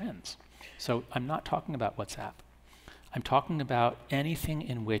with your friends. So I'm not talking about WhatsApp. I'm talking about anything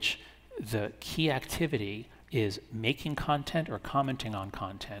in which the key activity is making content or commenting on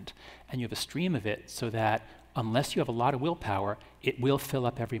content, and you have a stream of it so that unless you have a lot of willpower, it will fill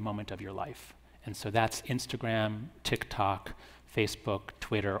up every moment of your life. And so that's Instagram, TikTok, Facebook,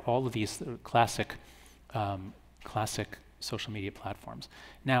 Twitter, all of these classic social media platforms.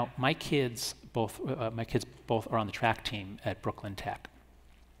 Now, my kids both are on the track team at Brooklyn Tech,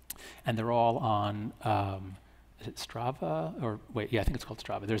 and they're all on. Is it Strava? I think it's called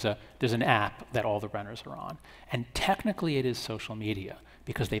Strava. There's an app that all the runners are on. And technically it is social media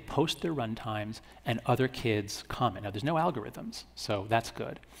because they post their run times and other kids comment. Now there's no algorithms, so that's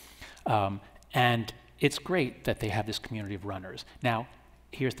good. And it's great that they have this community of runners. Now,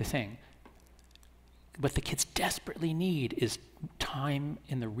 here's the thing. What the kids desperately need is time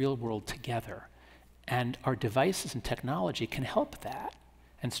in the real world together. And our devices and technology can help that.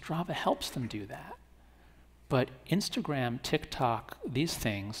 And Strava helps them do that. But Instagram, TikTok, these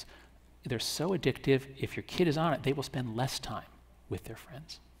things, they're so addictive. If your kid is on it, they will spend less time with their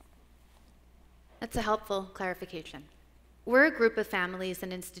friends. That's a helpful clarification. We're a group of families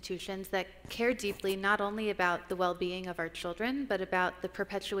and institutions that care deeply not only about the well-being of our children, but about the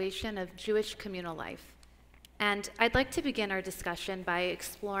perpetuation of Jewish communal life. And I'd like to begin our discussion by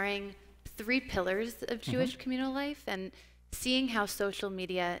exploring 3 pillars of Jewish communal life and seeing how social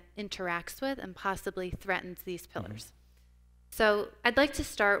media interacts with and possibly threatens these pillars. So I'd like to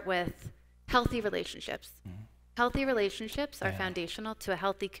start with healthy relationships. Healthy relationships are foundational to a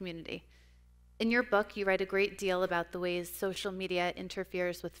healthy community. In your book, you write a great deal about the ways social media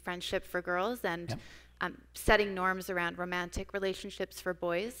interferes with friendship for girls and setting norms around romantic relationships for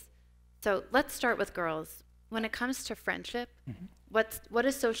boys. So let's start with girls. When it comes to friendship, what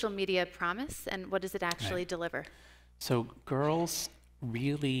does social media promise and what does it actually deliver? So girls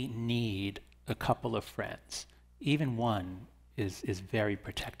really need a couple of friends. Even one is very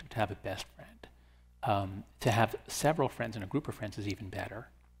protective, to have a best friend. To have several friends and a group of friends is even better.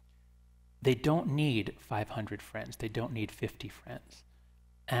 They don't need 500 friends. They don't need 50 friends.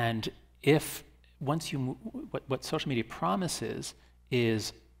 And what social media promises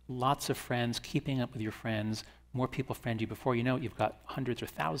is lots of friends, keeping up with your friends, more people friend you. Before you know it, you've got hundreds or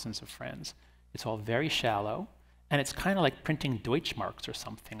thousands of friends. It's all very shallow. And it's kind of like printing Deutschmarks or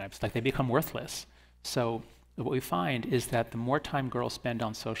something. It's like they become worthless. So what we find is that the more time girls spend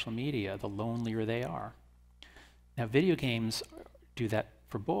on social media, the lonelier they are. Now, video games do that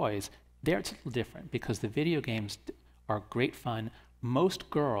for boys. There it's a little different because the video games are great fun. Most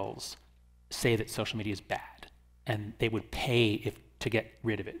girls say that social media is bad, and they would pay to get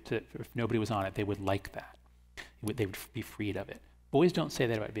rid of it. If nobody was on it, they would like that. They would be freed of it. Boys don't say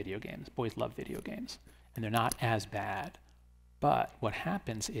that about video games. Boys love video games. And they're not as bad. But what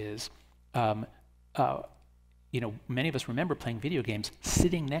happens is, many of us remember playing video games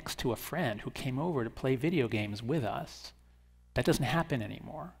sitting next to a friend who came over to play video games with us. That doesn't happen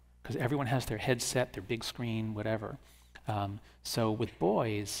anymore because everyone has their headset, their big screen, whatever. So with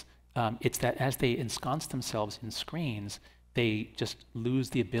boys, it's that as they ensconce themselves in screens, they just lose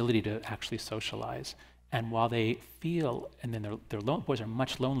the ability to actually socialize. And while they feel, and then boys are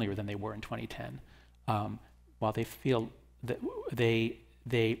much lonelier than they were in 2010. While they feel that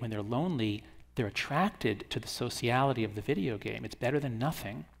when they're lonely, they're attracted to the sociality of the video game. It's better than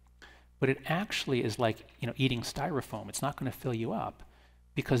nothing, but it actually is like eating styrofoam. It's not going to fill you up,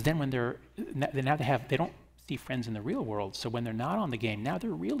 because then when they don't see friends in the real world. So when they're not on the game, now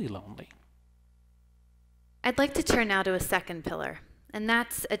they're really lonely. I'd like to turn now to a second pillar, and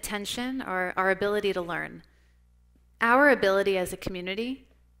that's attention, or our ability to learn. Our ability as a community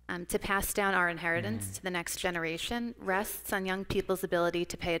to pass down our inheritance to the next generation rests on young people's ability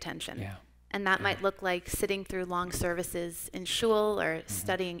to pay attention. Yeah. And that might look like sitting through long services in shul, or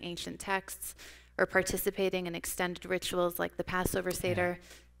studying ancient texts, or participating in extended rituals like the Passover Seder.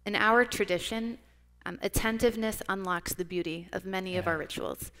 In our tradition, attentiveness unlocks the beauty of many of our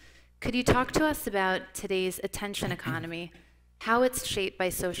rituals. Could you talk to us about today's attention economy, how it's shaped by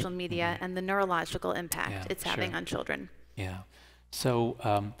social media and the neurological impact it's having on children? Yeah.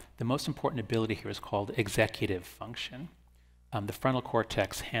 So the most important ability here is called executive function. The frontal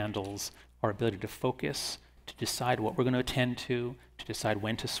cortex handles our ability to focus, to decide what we're going to attend to decide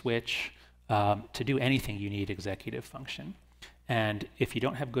when to switch. To do anything, you need executive function. And if you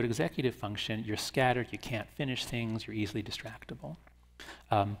don't have good executive function, you're scattered, you can't finish things, you're easily distractible.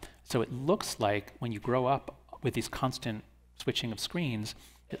 So it looks like when you grow up with these constant switching of screens,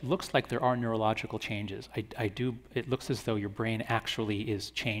 it looks like there are neurological changes. It looks as though your brain actually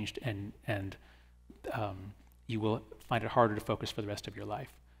is changed and you will find it harder to focus for the rest of your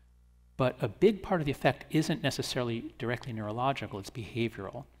life. But a big part of the effect isn't necessarily directly neurological, it's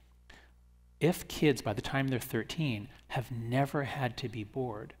behavioral. If kids, by the time they're 13, have never had to be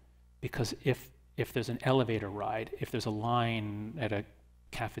bored, because if there's an elevator ride, if there's a line at a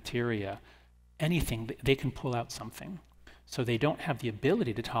cafeteria, anything, they can pull out something. So they don't have the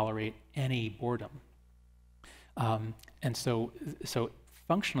ability to tolerate any boredom. And so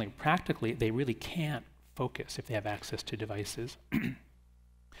functionally, practically, they really can't focus if they have access to devices.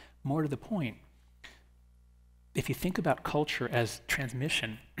 More to the point, if you think about culture as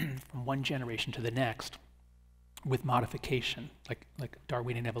transmission from one generation to the next with modification, like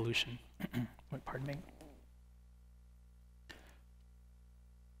Darwinian evolution, pardon me.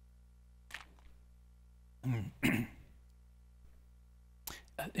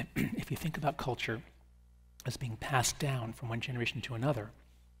 If you think about culture as being passed down from one generation to another,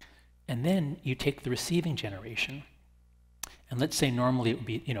 and then you take the receiving generation, and let's say normally it would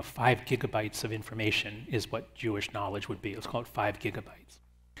be 5 gigabytes of information is what Jewish knowledge would be. Let's call it 5 gigabytes.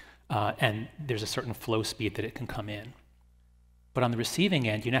 And there's a certain flow speed that it can come in. But on the receiving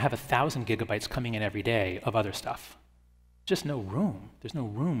end, you now have 1,000 gigabytes coming in every day of other stuff. Just no room. There's no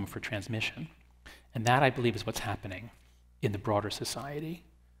room for transmission. And that, I believe, is what's happening in the broader society.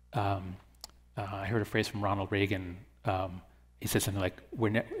 I heard a phrase from Ronald Reagan. He said something like,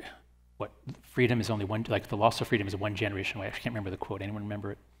 freedom is only one, like the loss of freedom is one generation away. I can't remember the quote. Anyone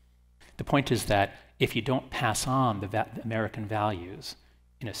remember it? The point is that if you don't pass on the American values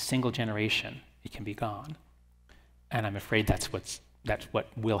in a single generation, it can be gone. And I'm afraid that's what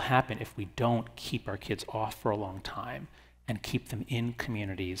will happen if we don't keep our kids off for a long time and keep them in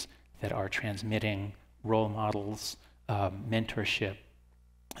communities that are transmitting role models, mentorship,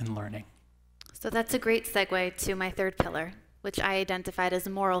 and learning. So that's a great segue to my third pillar, which I identified as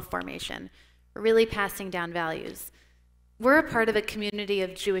moral formation, really passing down values. We're a part of a community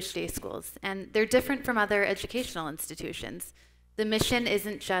of Jewish day schools, and they're different from other educational institutions. The mission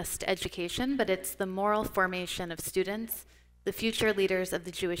isn't just education, but it's the moral formation of students, the future leaders of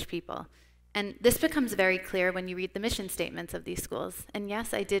the Jewish people. And this becomes very clear when you read the mission statements of these schools. And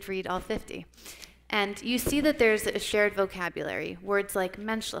yes, I did read all 50. And you see that there's a shared vocabulary, words like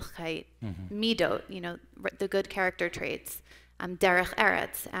menschlichkeit, midot, the good character traits, derech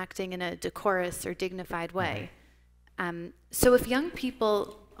eretz, acting in a decorous or dignified way. So if young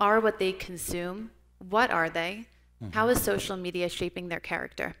people are what they consume, what are they? How is social media shaping their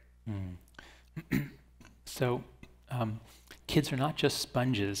character? So kids are not just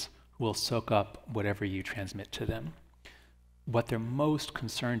sponges who will soak up whatever you transmit to them. What they're most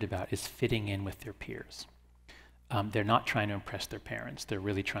concerned about is fitting in with their peers. They're not trying to impress their parents. They're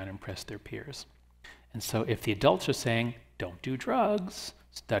really trying to impress their peers. And so if the adults are saying, don't do drugs,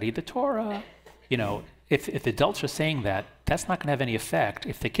 study the Torah, if the adults are saying that, that's not going to have any effect.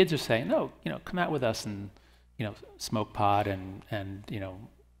 If the kids are saying, no, come out with us and, smoke pot and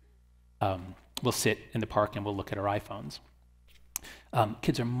we'll sit in the park and we'll look at our iPhones.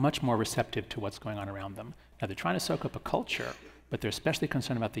 Kids are much more receptive to what's going on around them. Now, they're trying to soak up a culture, but they're especially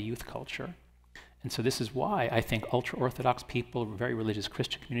concerned about the youth culture. And so this is why I think ultra-Orthodox people, very religious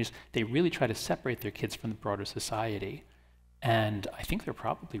Christian communities, they really try to separate their kids from the broader society. And I think they're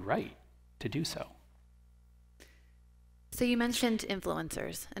probably right to do so. So you mentioned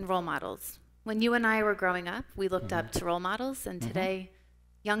influencers and role models. When you and I were growing up, we looked up to role models, and today,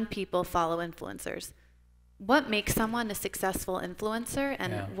 young people follow influencers. What makes someone a successful influencer,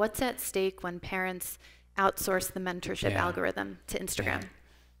 and what's at stake when parents outsource the mentorship algorithm to Instagram?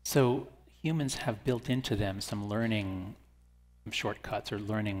 So humans have built into them some learning shortcuts or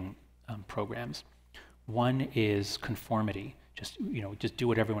learning programs. One is conformity. Just do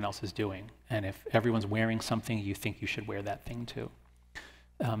what everyone else is doing. And if everyone's wearing something, you think you should wear that thing too.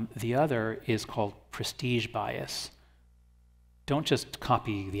 The other is called prestige bias. Don't just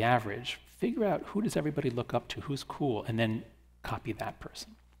copy the average. Figure out who does everybody look up to, who's cool, and then copy that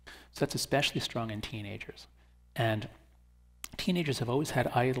person. So that's especially strong in teenagers. And teenagers have always had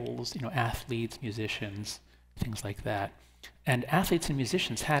idols, athletes, musicians, things like that. And athletes and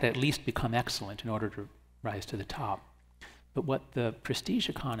musicians had at least become excellent in order to rise to the top. But what the prestige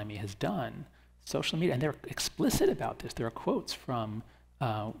economy has done, social media, and they're explicit about this. There are quotes from,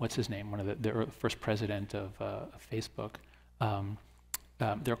 what's his name, one of the first president of Facebook.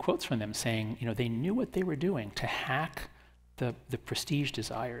 There are quotes from them saying, they knew what they were doing to hack the prestige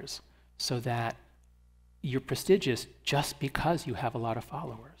desires so that you're prestigious just because you have a lot of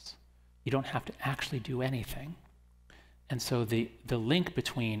followers. You don't have to actually do anything. And so the link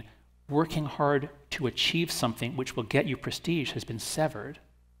between working hard to achieve something which will get you prestige has been severed.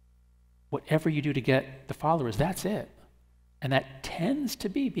 Whatever you do to get the followers, that's it. And that tends to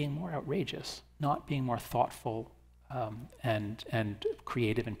be being more outrageous, not being more thoughtful and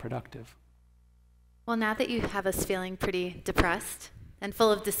creative and productive. Well, now that you have us feeling pretty depressed and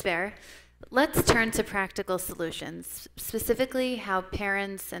full of despair, let's turn to practical solutions, specifically how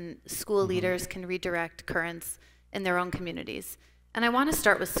parents and school leaders can redirect currents in their own communities. And I want to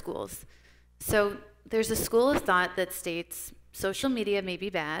start with schools. So there's a school of thought that states social media may be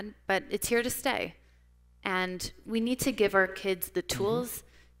bad, but it's here to stay. And we need to give our kids the tools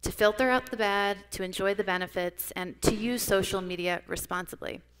to filter out the bad, to enjoy the benefits, and to use social media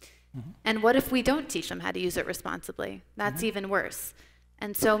responsibly. And what if we don't teach them how to use it responsibly? That's even worse.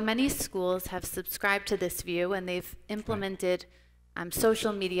 And so many schools have subscribed to this view, and they've implemented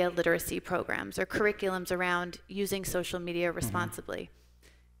social media literacy programs or curriculums around using social media responsibly.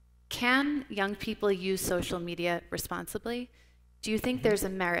 Can young people use social media responsibly? Do you think there's a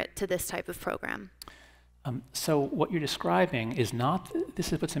merit to this type of program? So what you're describing is not,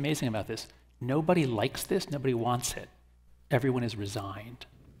 this is what's amazing about this. Nobody likes this, nobody wants it. Everyone is resigned.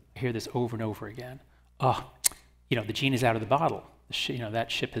 I hear this over and over again. Oh, the genie is out of the bottle.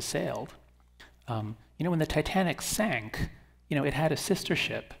 That ship has sailed. When the Titanic sank, it had a sister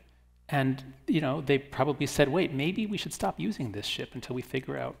ship. And, they probably said, wait, maybe we should stop using this ship until we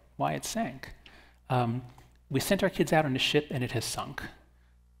figure out why it sank. We sent our kids out on a ship and it has sunk.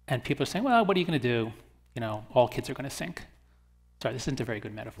 And people are saying, well, what are you going to do? All kids are going to sink. Sorry, this isn't a very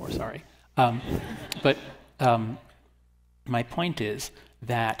good metaphor, sorry. But my point is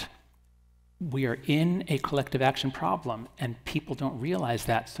that we are in a collective action problem and people don't realize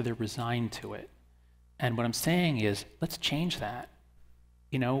that, so they're resigned to it. And what I'm saying is, let's change that.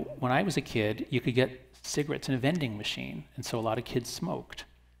 When I was a kid, you could get cigarettes in a vending machine, and so a lot of kids smoked.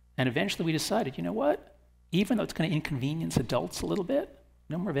 And eventually we decided, you know what? Even though it's going to inconvenience adults a little bit,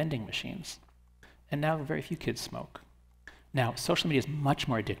 no more vending machines. And now very few kids smoke. Now, social media is much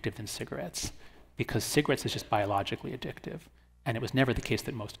more addictive than cigarettes because cigarettes is just biologically addictive, and it was never the case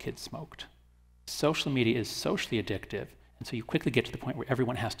that most kids smoked. Social media is socially addictive, and so you quickly get to the point where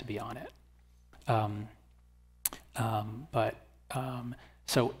everyone has to be on it.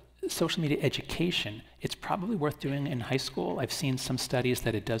 So social media education, it's probably worth doing in high school. I've seen some studies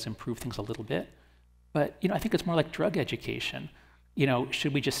that it does improve things a little bit, but I think it's more like drug education.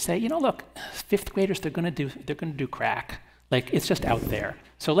 Should we just say, look, fifth graders, they're going to do crack. Like, it's just out there.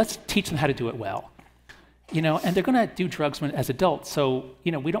 So let's teach them how to do it well. And they're going to do drugs as adults. So,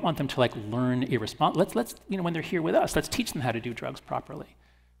 we don't want them to learn irresponsible. Let's when they're here with us, let's teach them how to do drugs properly.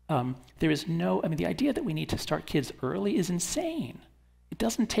 There is the idea that we need to start kids early is insane. It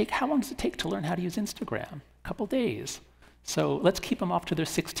doesn't take, how long does it take to learn how to use Instagram? A couple days. So let's keep them off to they're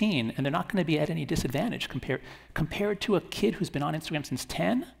 16, and they're not going to be at any disadvantage compared to a kid who's been on Instagram since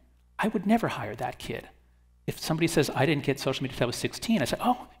 10. I would never hire that kid. If somebody says, I didn't get social media until I was 16, I say,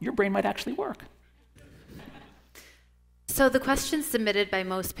 oh, your brain might actually work. So the question submitted by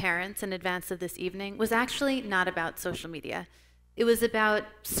most parents in advance of this evening was actually not about social media. It was about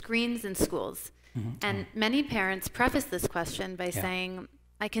screens in schools. And many parents preface this question by saying,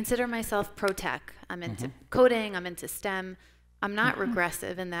 I consider myself pro-tech. I'm into coding, I'm into STEM. I'm not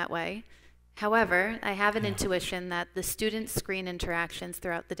regressive in that way. However, I have an intuition that the student screen interactions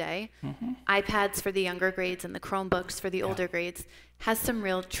throughout the day, iPads for the younger grades and the Chromebooks for the older grades, has some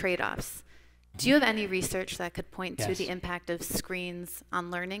real trade-offs. Do you have any research that could point to the impact of screens on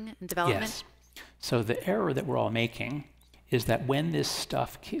learning and development? Yes. So the error that we're all making is that when this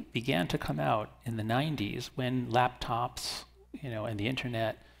stuff began to come out in the 90s, when laptops, and the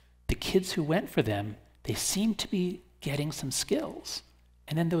internet, the kids who went for them, they seemed to be getting some skills.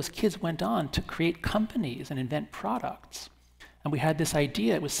 And then those kids went on to create companies and invent products. And we had this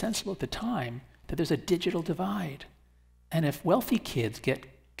idea, it was sensible at the time, that there's a digital divide. And if wealthy kids get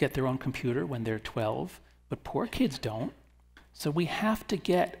their own computer when they're 12, but poor kids don't, so we have to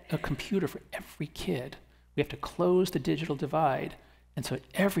get a computer for every kid. We have to close the digital divide, and so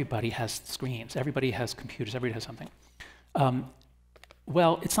everybody has screens, everybody has computers, everybody has something.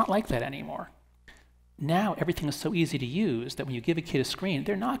 Well, it's not like that anymore. Now everything is so easy to use that when you give a kid a screen,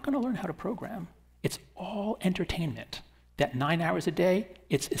 they're not going to learn how to program. It's all entertainment. That 9 hours a day,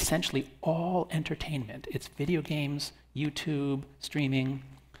 it's essentially all entertainment. It's video games, YouTube, streaming.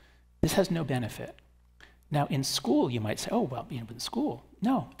 This has no benefit. Now in school, you might say, oh, well, in school.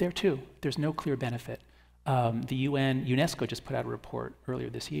 No, there too. There's no clear benefit. The UNESCO just put out a report earlier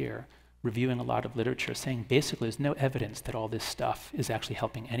this year reviewing a lot of literature saying basically there's no evidence that all this stuff is actually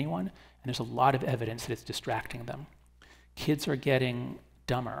helping anyone, and there's a lot of evidence that it's distracting them. Kids are getting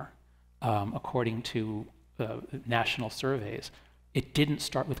dumber, according to national surveys. It didn't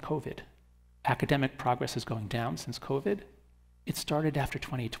start with COVID. Academic progress is going down since COVID. It started after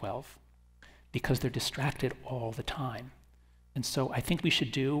 2012 because they're distracted all the time. And so I think we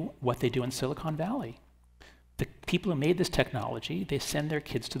should do what they do in Silicon Valley. The people who made this technology, they send their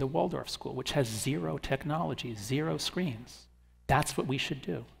kids to the Waldorf school, which has 0 technology, 0 screens. That's what we should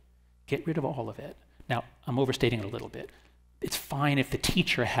do. Get rid of all of it. Now, I'm overstating it a little bit. It's fine if the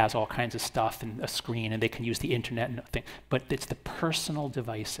teacher has all kinds of stuff and a screen and they can use the internet and thing, but it's the personal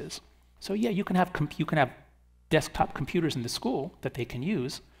devices. So yeah, you can have desktop computers in the school that they can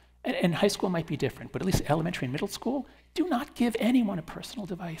use, and high school might be different, but at least elementary and middle school, do not give anyone a personal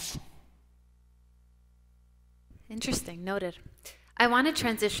device. Interesting, noted. I want to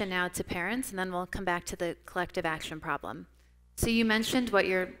transition now to parents, and then we'll come back to the collective action problem. So you mentioned what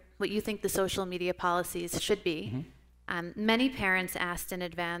you think the social media policies should be. Many parents asked in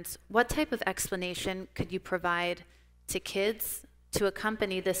advance, what type of explanation could you provide to kids to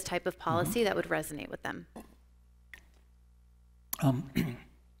accompany this type of policy that would resonate with them?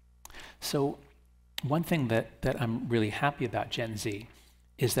 So one thing that I'm really happy about Gen Z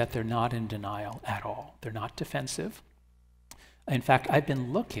is that they're not in denial at all. They're not defensive. In fact, I've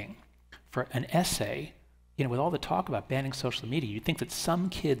been looking for an essay, with all the talk about banning social media, you'd think that some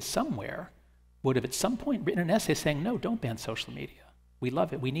kid somewhere would have at some point written an essay saying, no, don't ban social media. We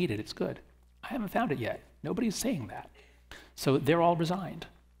love it, we need it, it's good. I haven't found it yet. Nobody's saying that. So they're all resigned.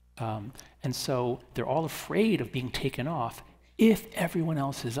 And so they're all afraid of being taken off if everyone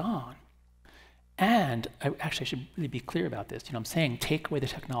else is on. And I should really be clear about this. I'm saying take away the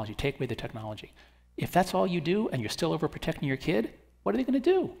technology, take away the technology. If that's all you do and you're still overprotecting your kid, what are they going to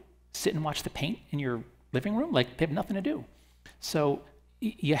do? Sit and watch the paint in your living room? Like, they have nothing to do. So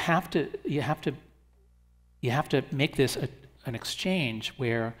you have to make this an exchange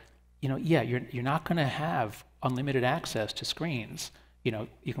where, you're not going to have unlimited access to screens. You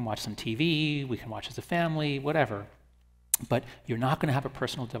can watch some TV, we can watch as a family, whatever. But you're not going to have a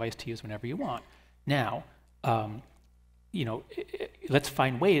personal device to use whenever you want. Now, let's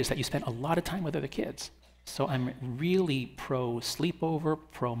find ways that you spend a lot of time with other kids. So I'm really pro sleepover,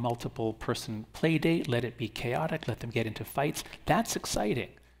 pro multiple person play date, let it be chaotic, let them get into fights. That's exciting,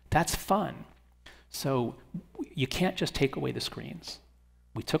 that's fun. So you can't just take away the screens.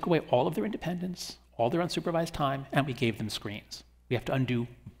 We took away all of their independence, all their unsupervised time, and we gave them screens. We have to undo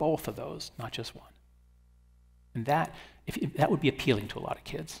both of those, not just one. And that would be appealing to a lot of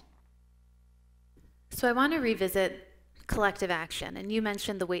kids. So I want to revisit collective action, and you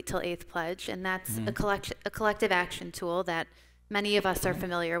mentioned the Wait Till 8th pledge, and that's a collective action tool that many of us are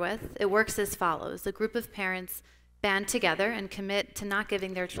familiar with. It works as follows. A group of parents band together and commit to not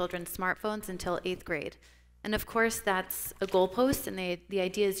giving their children smartphones until 8th grade. And of course, that's a goalpost, and the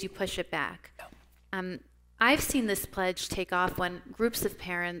idea is you push it back. I've seen this pledge take off when groups of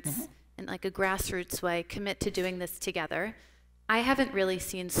parents in like a grassroots way commit to doing this together. I haven't really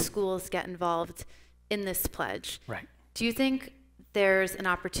seen schools get involved in this pledge. Right. Do you think there's an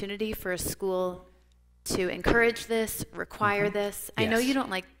opportunity for a school to encourage this, require this? Yes. I know you don't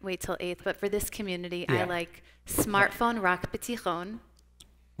like Wait Till 8th, but for this community, I like smartphone rak b'tichon.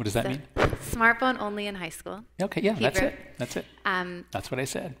 What does that mean? Smartphone only in high school. Okay, yeah, Hebrew. That's it. That's what I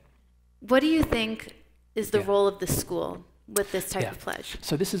said. What do you think is the role of the school with this type of pledge?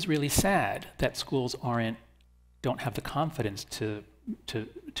 So this is really sad that schools don't have the confidence to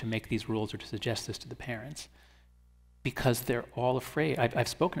make these rules or to suggest this to the parents, because they're all afraid. I've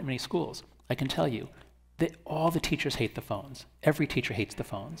spoken at many schools. I can tell you that all the teachers hate the phones. Every teacher hates the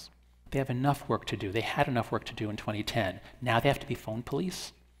phones. They have enough work to do. They had enough work to do in 2010. Now they have to be phone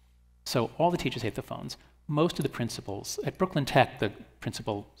police. So all the teachers hate the phones. Most of the principals at Brooklyn Tech, the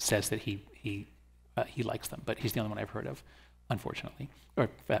principal says that he likes them, but he's the only one I've heard of, unfortunately, or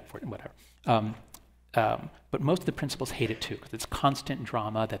whatever. But most of the principals hate it too, because it's constant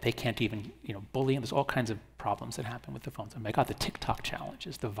drama that they can't even, bully, and there's all kinds of problems that happen with the phones. Oh my God, the TikTok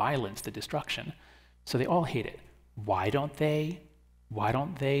challenges, the violence, the destruction. So they all hate it. Why don't they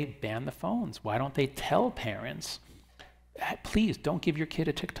ban the phones? Why don't they tell parents, Please don't give your kid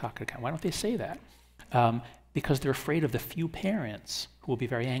a TikTok account. Why don't they say that? Because they're afraid of the few parents who will be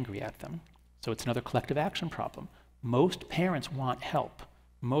very angry at them. So it's another collective action problem. Most parents want help.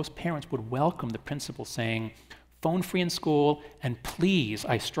 Most parents would welcome the principal saying, phone free in school, and please,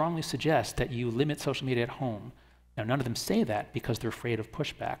 I strongly suggest that you limit social media at home. Now, none of them say that because they're afraid of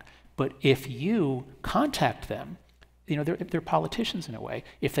pushback. But if you contact them, they're politicians in a way.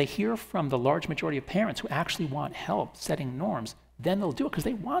 If they hear from the large majority of parents who actually want help setting norms, then they'll do it because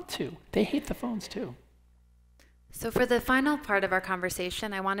they want to. They hate the phones too. So for the final part of our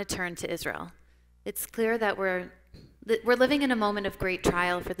conversation, I want to turn to Israel. It's clear that we're living in a moment of great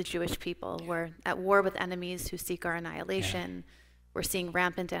trial for the Jewish people. We're at war with enemies who seek our annihilation. We're seeing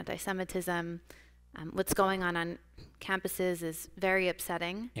rampant anti-Semitism. What's going on campuses is very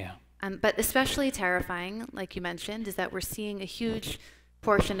upsetting. But especially terrifying, like you mentioned, is that we're seeing a huge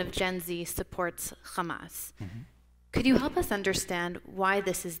portion of Gen Z supports Hamas. Could you help us understand why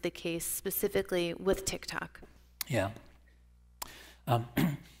this is the case, specifically with TikTok?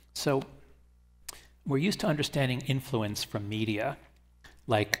 So we're used to understanding influence from media,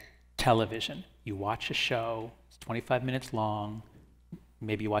 like television. You watch a show, it's 25 minutes long,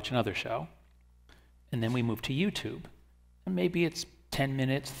 maybe you watch another show, and then we move to YouTube. And maybe it's 10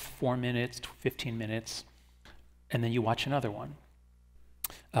 minutes, 4 minutes, 15 minutes, and then you watch another one.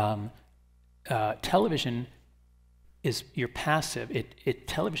 Television you're passive.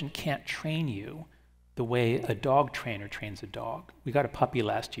 Television can't train you the way a dog trainer trains a dog. We got a puppy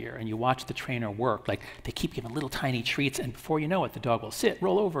last year, and you watch the trainer work. Like, they keep giving little tiny treats, and before you know it, the dog will sit,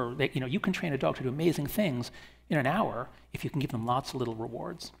 roll over. You can train a dog to do amazing things in an hour if you can give them lots of little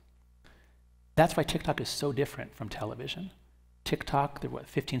rewards. That's why TikTok is so different from television. TikTok, they're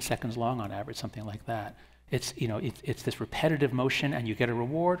 15 seconds long on average, something like that. It's this repetitive motion, and you get a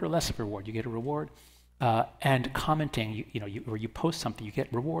reward or less of a reward. You get a reward. And commenting, or you post something, you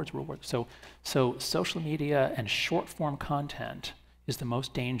get rewards. So social media and short form content is the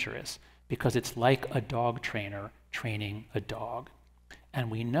most dangerous because it's like a dog trainer training a dog. And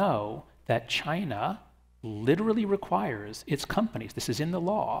we know that China literally requires its companies, this is in the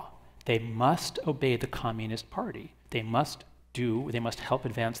law, they must obey the Communist Party. They must help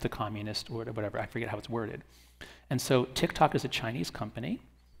advance the communist, or whatever, I forget how it's worded. And so TikTok is a Chinese company.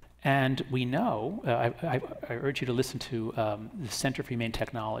 And we know, I urge you to listen to the Center for Humane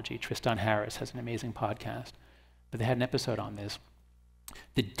Technology. Tristan Harris has an amazing podcast, but they had an episode on this.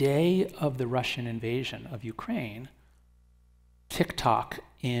 The day of the Russian invasion of Ukraine, TikTok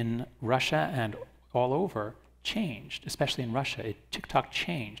in Russia and all over changed, especially in Russia. TikTok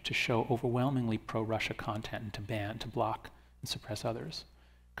changed to show overwhelmingly pro-Russia content and to ban, to block, and suppress others.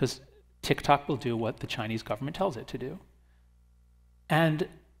 Because TikTok will do what the Chinese government tells it to do. And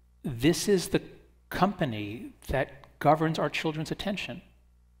this is the company that governs our children's attention.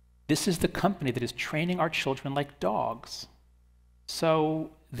 This is the company that is training our children like dogs.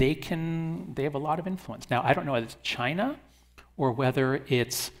 So they have a lot of influence. Now, I don't know whether it's China or whether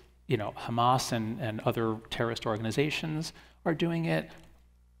it's Hamas and other terrorist organizations are doing it.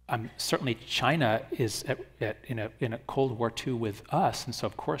 Certainly China is in a Cold War II with us, and so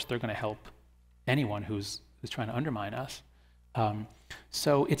of course they're going to help anyone who's trying to undermine us.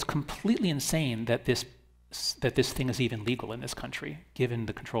 So it's completely insane that this thing is even legal in this country, given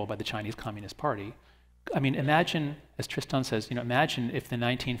the control by the Chinese Communist Party. I mean, imagine, as Tristan says, imagine if in the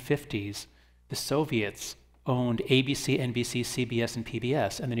 1950s the Soviets owned ABC, NBC, CBS, and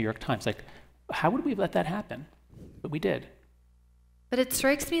PBS, and the New York Times. Like, how would we have let that happen? But we did. But it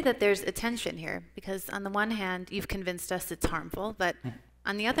strikes me that there's a tension here, because on the one hand, you've convinced us it's harmful, but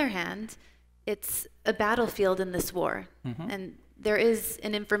on the other hand, it's a battlefield in this war, and there is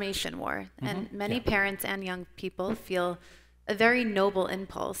an information war, and many parents and young people feel a very noble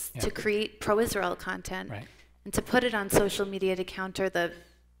impulse to create pro-Israel content and to put it on social media to counter the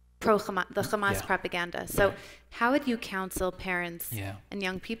Hamas propaganda. So how would you counsel parents and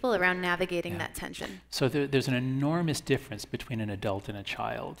young people around navigating that tension? So there's an enormous difference between an adult and a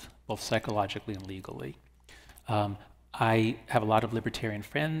child, both psychologically and legally. I have a lot of libertarian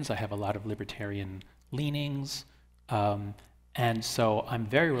friends. I have a lot of libertarian leanings. And so I'm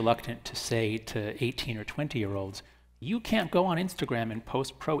very reluctant to say to 18 or 20-year-olds, you can't go on Instagram and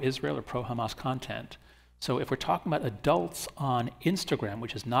post pro-Israel or pro-Hamas content. So if we're talking about adults on Instagram,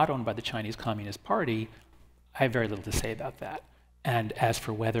 which is not owned by the Chinese Communist Party, I have very little to say about that. And as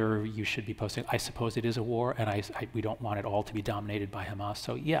for whether you should be posting, I suppose it is a war, and we don't want it all to be dominated by Hamas.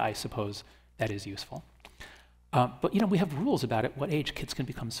 So yeah, I suppose that is useful. But we have rules about at what age kids can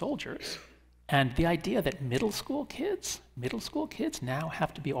become soldiers. And the idea that middle school kids now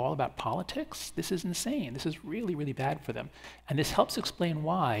have to be all about politics, this is insane. This is really, really bad for them. And this helps explain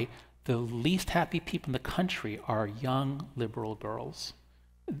why the least happy people in the country are young liberal girls.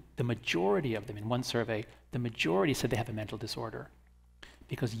 The majority of them, in one survey, the majority said they have a mental disorder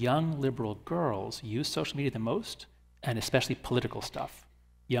because young liberal girls use social media the most, and especially political stuff.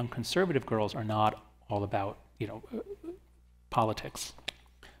 Young conservative girls are not all about, politics.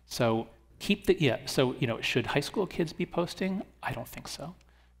 So should high school kids be posting? I don't think so.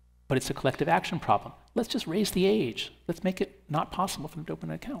 But it's a collective action problem. Let's just raise the age. Let's make it not possible for them to open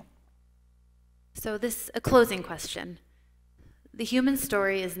an account. So a closing question. The human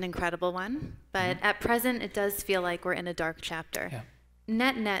story is an incredible one, but at present it does feel like we're in a dark chapter. Yeah.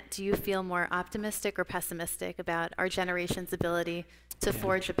 Net, do you feel more optimistic or pessimistic about our generation's ability to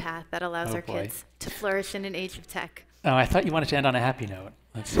forge a path that allows our kids to flourish in an age of tech? Oh, I thought you wanted to end on a happy note.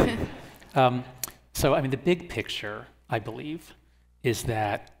 Let's see. The big picture, I believe, is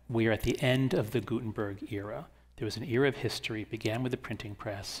that we are at the end of the Gutenberg era. There was an era of history, began with the printing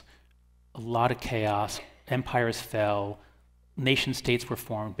press, a lot of chaos, empires fell, nation states were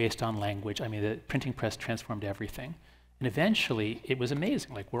formed based on language. The printing press transformed everything. And eventually, it was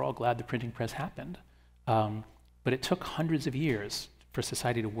amazing. We're all glad the printing press happened. But it took hundreds of years for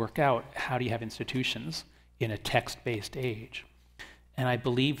society to work out how do you have institutions in a text-based age. And I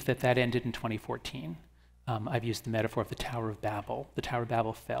believe that ended in 2014. I've used the metaphor of the Tower of Babel. The Tower of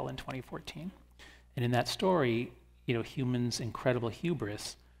Babel fell in 2014. And in that story, humans' incredible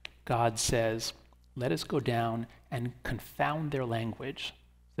hubris, God says, let us go down and confound their language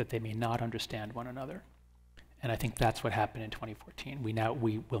so that they may not understand one another. And I think that's what happened in 2014.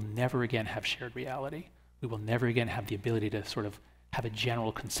 We will never again have shared reality. We will never again have the ability to sort of have a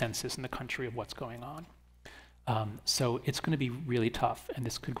general consensus in the country of what's going on. So it's going to be really tough, and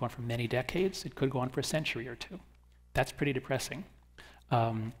this could go on for many decades. It could go on for a century or two. That's pretty depressing.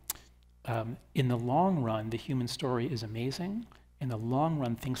 In the long run, the human story is amazing. In the long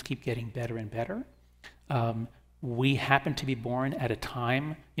run, things keep getting better and better. We happen to be born at a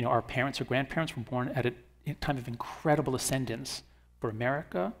time, our parents or grandparents were born at a time of incredible ascendance for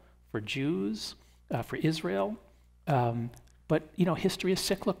America, for Jews, for Israel. But history is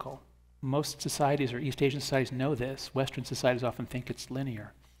cyclical. Most societies or East Asian societies know this. Western societies often think it's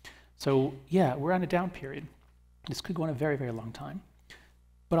linear. So yeah, we're on a down period. This could go on a very, very long time.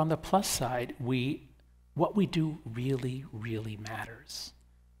 But on the plus side, what we do really, really matters.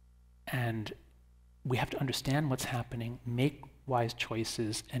 And we have to understand what's happening, make wise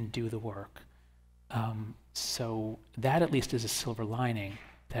choices, and do the work. So that at least is a silver lining,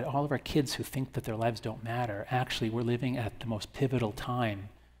 that all of our kids who think that their lives don't matter, actually we're living at the most pivotal time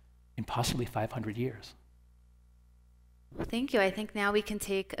in possibly 500 years. Well, thank you. I think now we can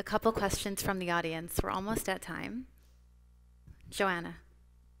take a couple questions from the audience. We're almost at time. Joanna.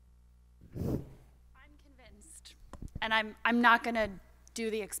 I'm convinced, and I'm not going to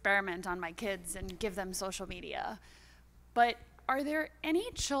do the experiment on my kids and give them social media, but are there any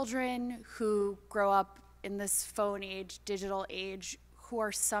children who grow up in this phone age, digital age, who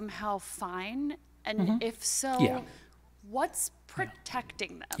are somehow fine? And if so, what's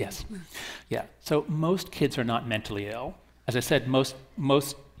protecting them? Yes. Yeah. So most kids are not mentally ill. As I said,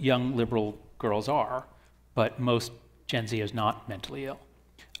 most young liberal girls are, but most Gen Z is not mentally ill.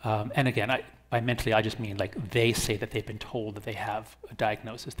 And again, by mentally, I just mean they say that they've been told that they have a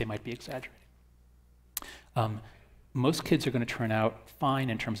diagnosis. They might be exaggerating. Most kids are going to turn out fine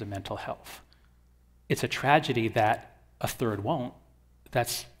in terms of mental health. It's a tragedy that a third won't.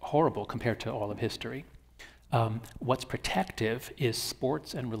 That's horrible compared to all of history. What's protective is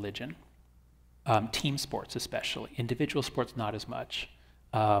sports and religion, team sports especially. Individual sports, not as much.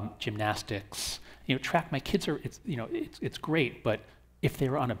 Gymnastics, track. My kids are, it's great, but if they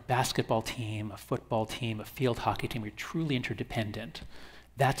were on a basketball team, a football team, a field hockey team, you're truly interdependent.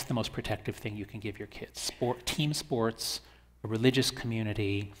 That's the most protective thing you can give your kids. Team sports, a religious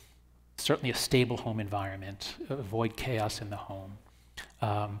community, certainly a stable home environment. Avoid chaos in the home.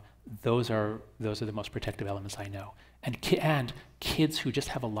 Those are the most protective elements I know. And kids who just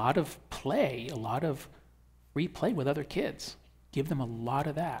have a lot of play, a lot of free play with other kids. Give them a lot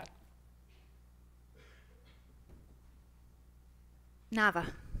of that. Nava.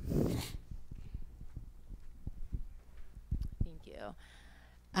 Thank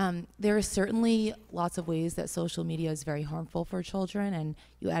you. There are certainly lots of ways that social media is very harmful for children, and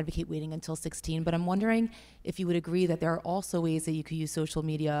you advocate waiting until 16, but I'm wondering if you would agree that there are also ways that you could use social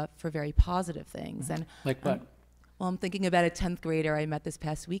media for very positive things. And like what? Well, I'm thinking about a 10th grader I met this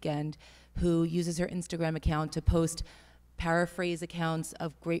past weekend who uses her Instagram account to post paraphrase accounts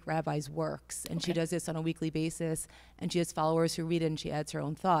of great rabbis' works, and she does this on a weekly basis, and she has followers who read it, and she adds her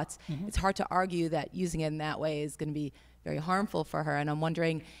own thoughts. It's hard to argue that using it in that way is going to be very harmful for her, and I'm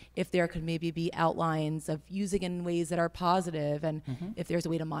wondering if there could maybe be outlines of using it in ways that are positive, and if there's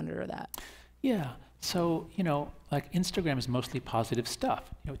a way to monitor that. Yeah, so, like Instagram is mostly positive stuff.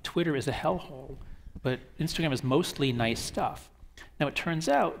 Twitter is a hellhole, but Instagram is mostly nice stuff. Now, it turns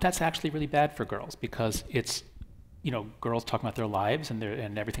out that's actually really bad for girls because it's, girls talking about their lives and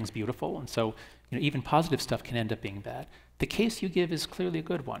everything's beautiful. And so, even positive stuff can end up being bad. The case you give is clearly a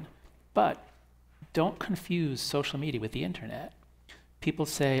good one, but don't confuse social media with the internet. People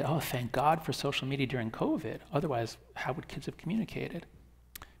say, oh, thank God for social media during COVID. Otherwise, how would kids have communicated?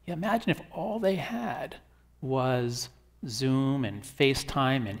 Yeah, imagine if all they had was Zoom and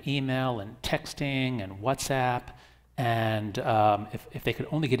FaceTime and email and texting and WhatsApp. And if they could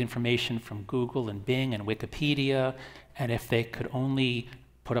only get information from Google and Bing and Wikipedia, and if they could only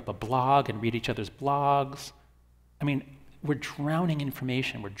put up a blog and read each other's blogs. I mean, we're drowning in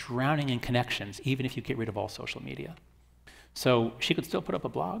information, we're drowning in connections, even if you get rid of all social media. So she could still put up a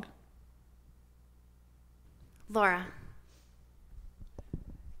blog? Laura.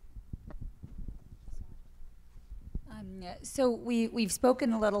 So we've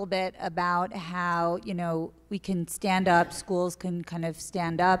spoken a little bit about how, we can stand up, schools can kind of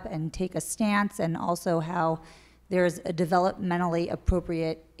stand up and take a stance, and also how there's a developmentally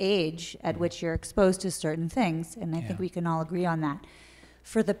appropriate age at which you're exposed to certain things, and I think we can all agree on that.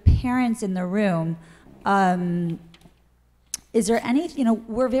 For the parents in the room, is there any,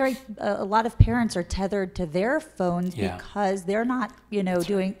 a lot of parents are tethered to their phones because they're not,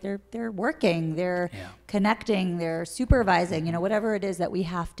 they're working, they're connecting, they're supervising, whatever it is that we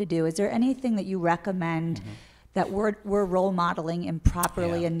have to do. Is there anything that you recommend that we're role modeling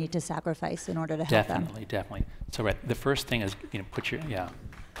improperly and need to sacrifice in order to help them? Definitely. So the first thing is, put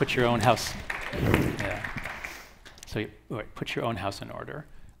your own house, So put your own house in order.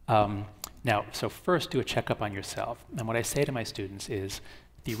 Now, so first do a checkup on yourself. And what I say to my students is,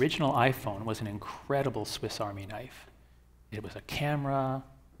 the original iPhone was an incredible Swiss Army knife. It was a camera,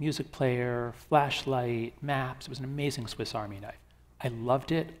 music player, flashlight, maps. It was an amazing Swiss Army knife. I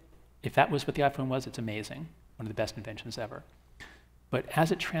loved it. If that was what the iPhone was, it's amazing. One of the best inventions ever. But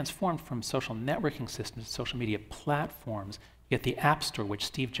as it transformed from social networking systems to social media platforms, you get the App Store, which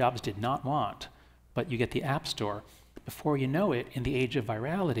Steve Jobs did not want, but you get the App Store. Before you know it, in the age of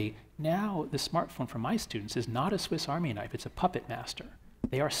virality, now the smartphone for my students is not a Swiss Army knife, it's a puppet master.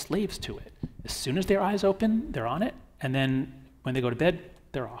 They are slaves to it. As soon as their eyes open, they're on it, and then when they go to bed,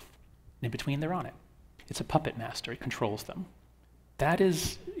 they're off. And in between, they're on it. It's a puppet master, it controls them. That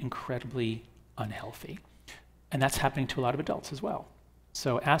is incredibly unhealthy. And that's happening to a lot of adults as well.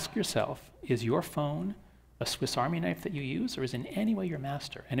 So ask yourself, is your phone a Swiss Army knife that you use, or is it in any way your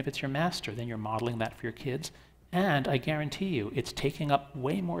master? And if it's your master, then you're modeling that for your kids. And I guarantee you, it's taking up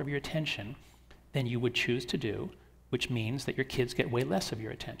way more of your attention than you would choose to do, which means that your kids get way less of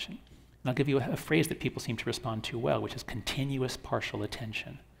your attention. And I'll give you a phrase that people seem to respond to well, which is continuous partial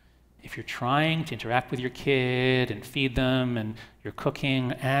attention. If you're trying to interact with your kid and feed them, and you're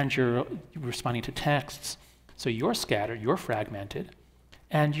cooking, and you're responding to texts, so you're scattered, you're fragmented,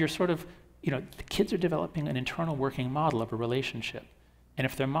 and you're sort of, the kids are developing an internal working model of a relationship. And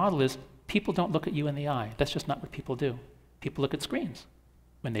if their model is, people don't look at you in the eye. That's just not what people do. People look at screens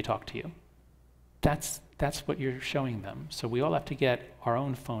when they talk to you. That's what you're showing them. So we all have to get our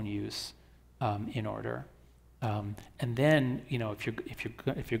own phone use in order. And then,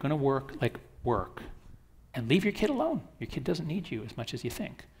 if you're going to work, work, and leave your kid alone. Your kid doesn't need you as much as you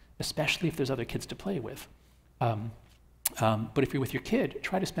think, especially if there's other kids to play with. But if you're with your kid,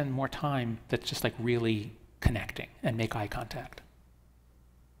 try to spend more time that's just really connecting and make eye contact.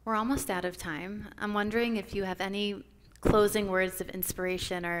 We're almost out of time. I'm wondering if you have any closing words of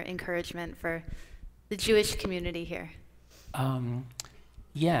inspiration or encouragement for the Jewish community here.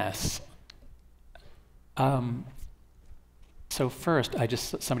 Yes. So first,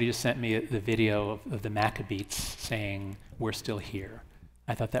 somebody just sent me the video of the Maccabees saying, "We're still here."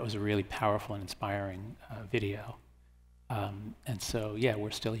 I thought that was a really powerful and inspiring video. And so, yeah,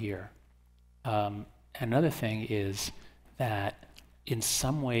 we're still here. Another thing is that in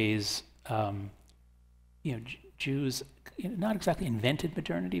some ways, Jews not exactly invented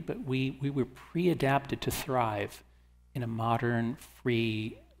modernity, but we were pre-adapted to thrive in a modern,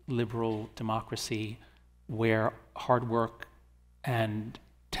 free, liberal democracy where hard work and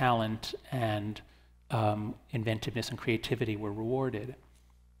talent and inventiveness and creativity were rewarded.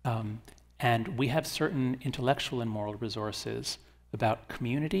 And we have certain intellectual and moral resources about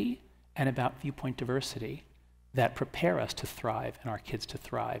community and about viewpoint diversity that prepare us to thrive and our kids to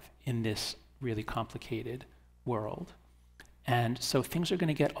thrive in this really complicated world. And so things are going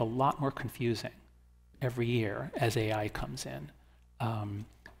to get a lot more confusing every year as AI comes in.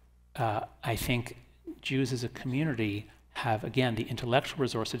 I think Jews as a community have, again, the intellectual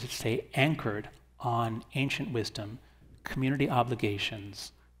resources to stay anchored on ancient wisdom, community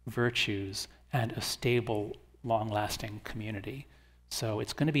obligations, virtues, and a stable, long-lasting community. So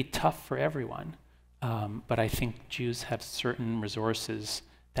it's going to be tough for everyone, but I think Jews have certain resources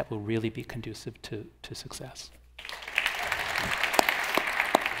that will really be conducive to success.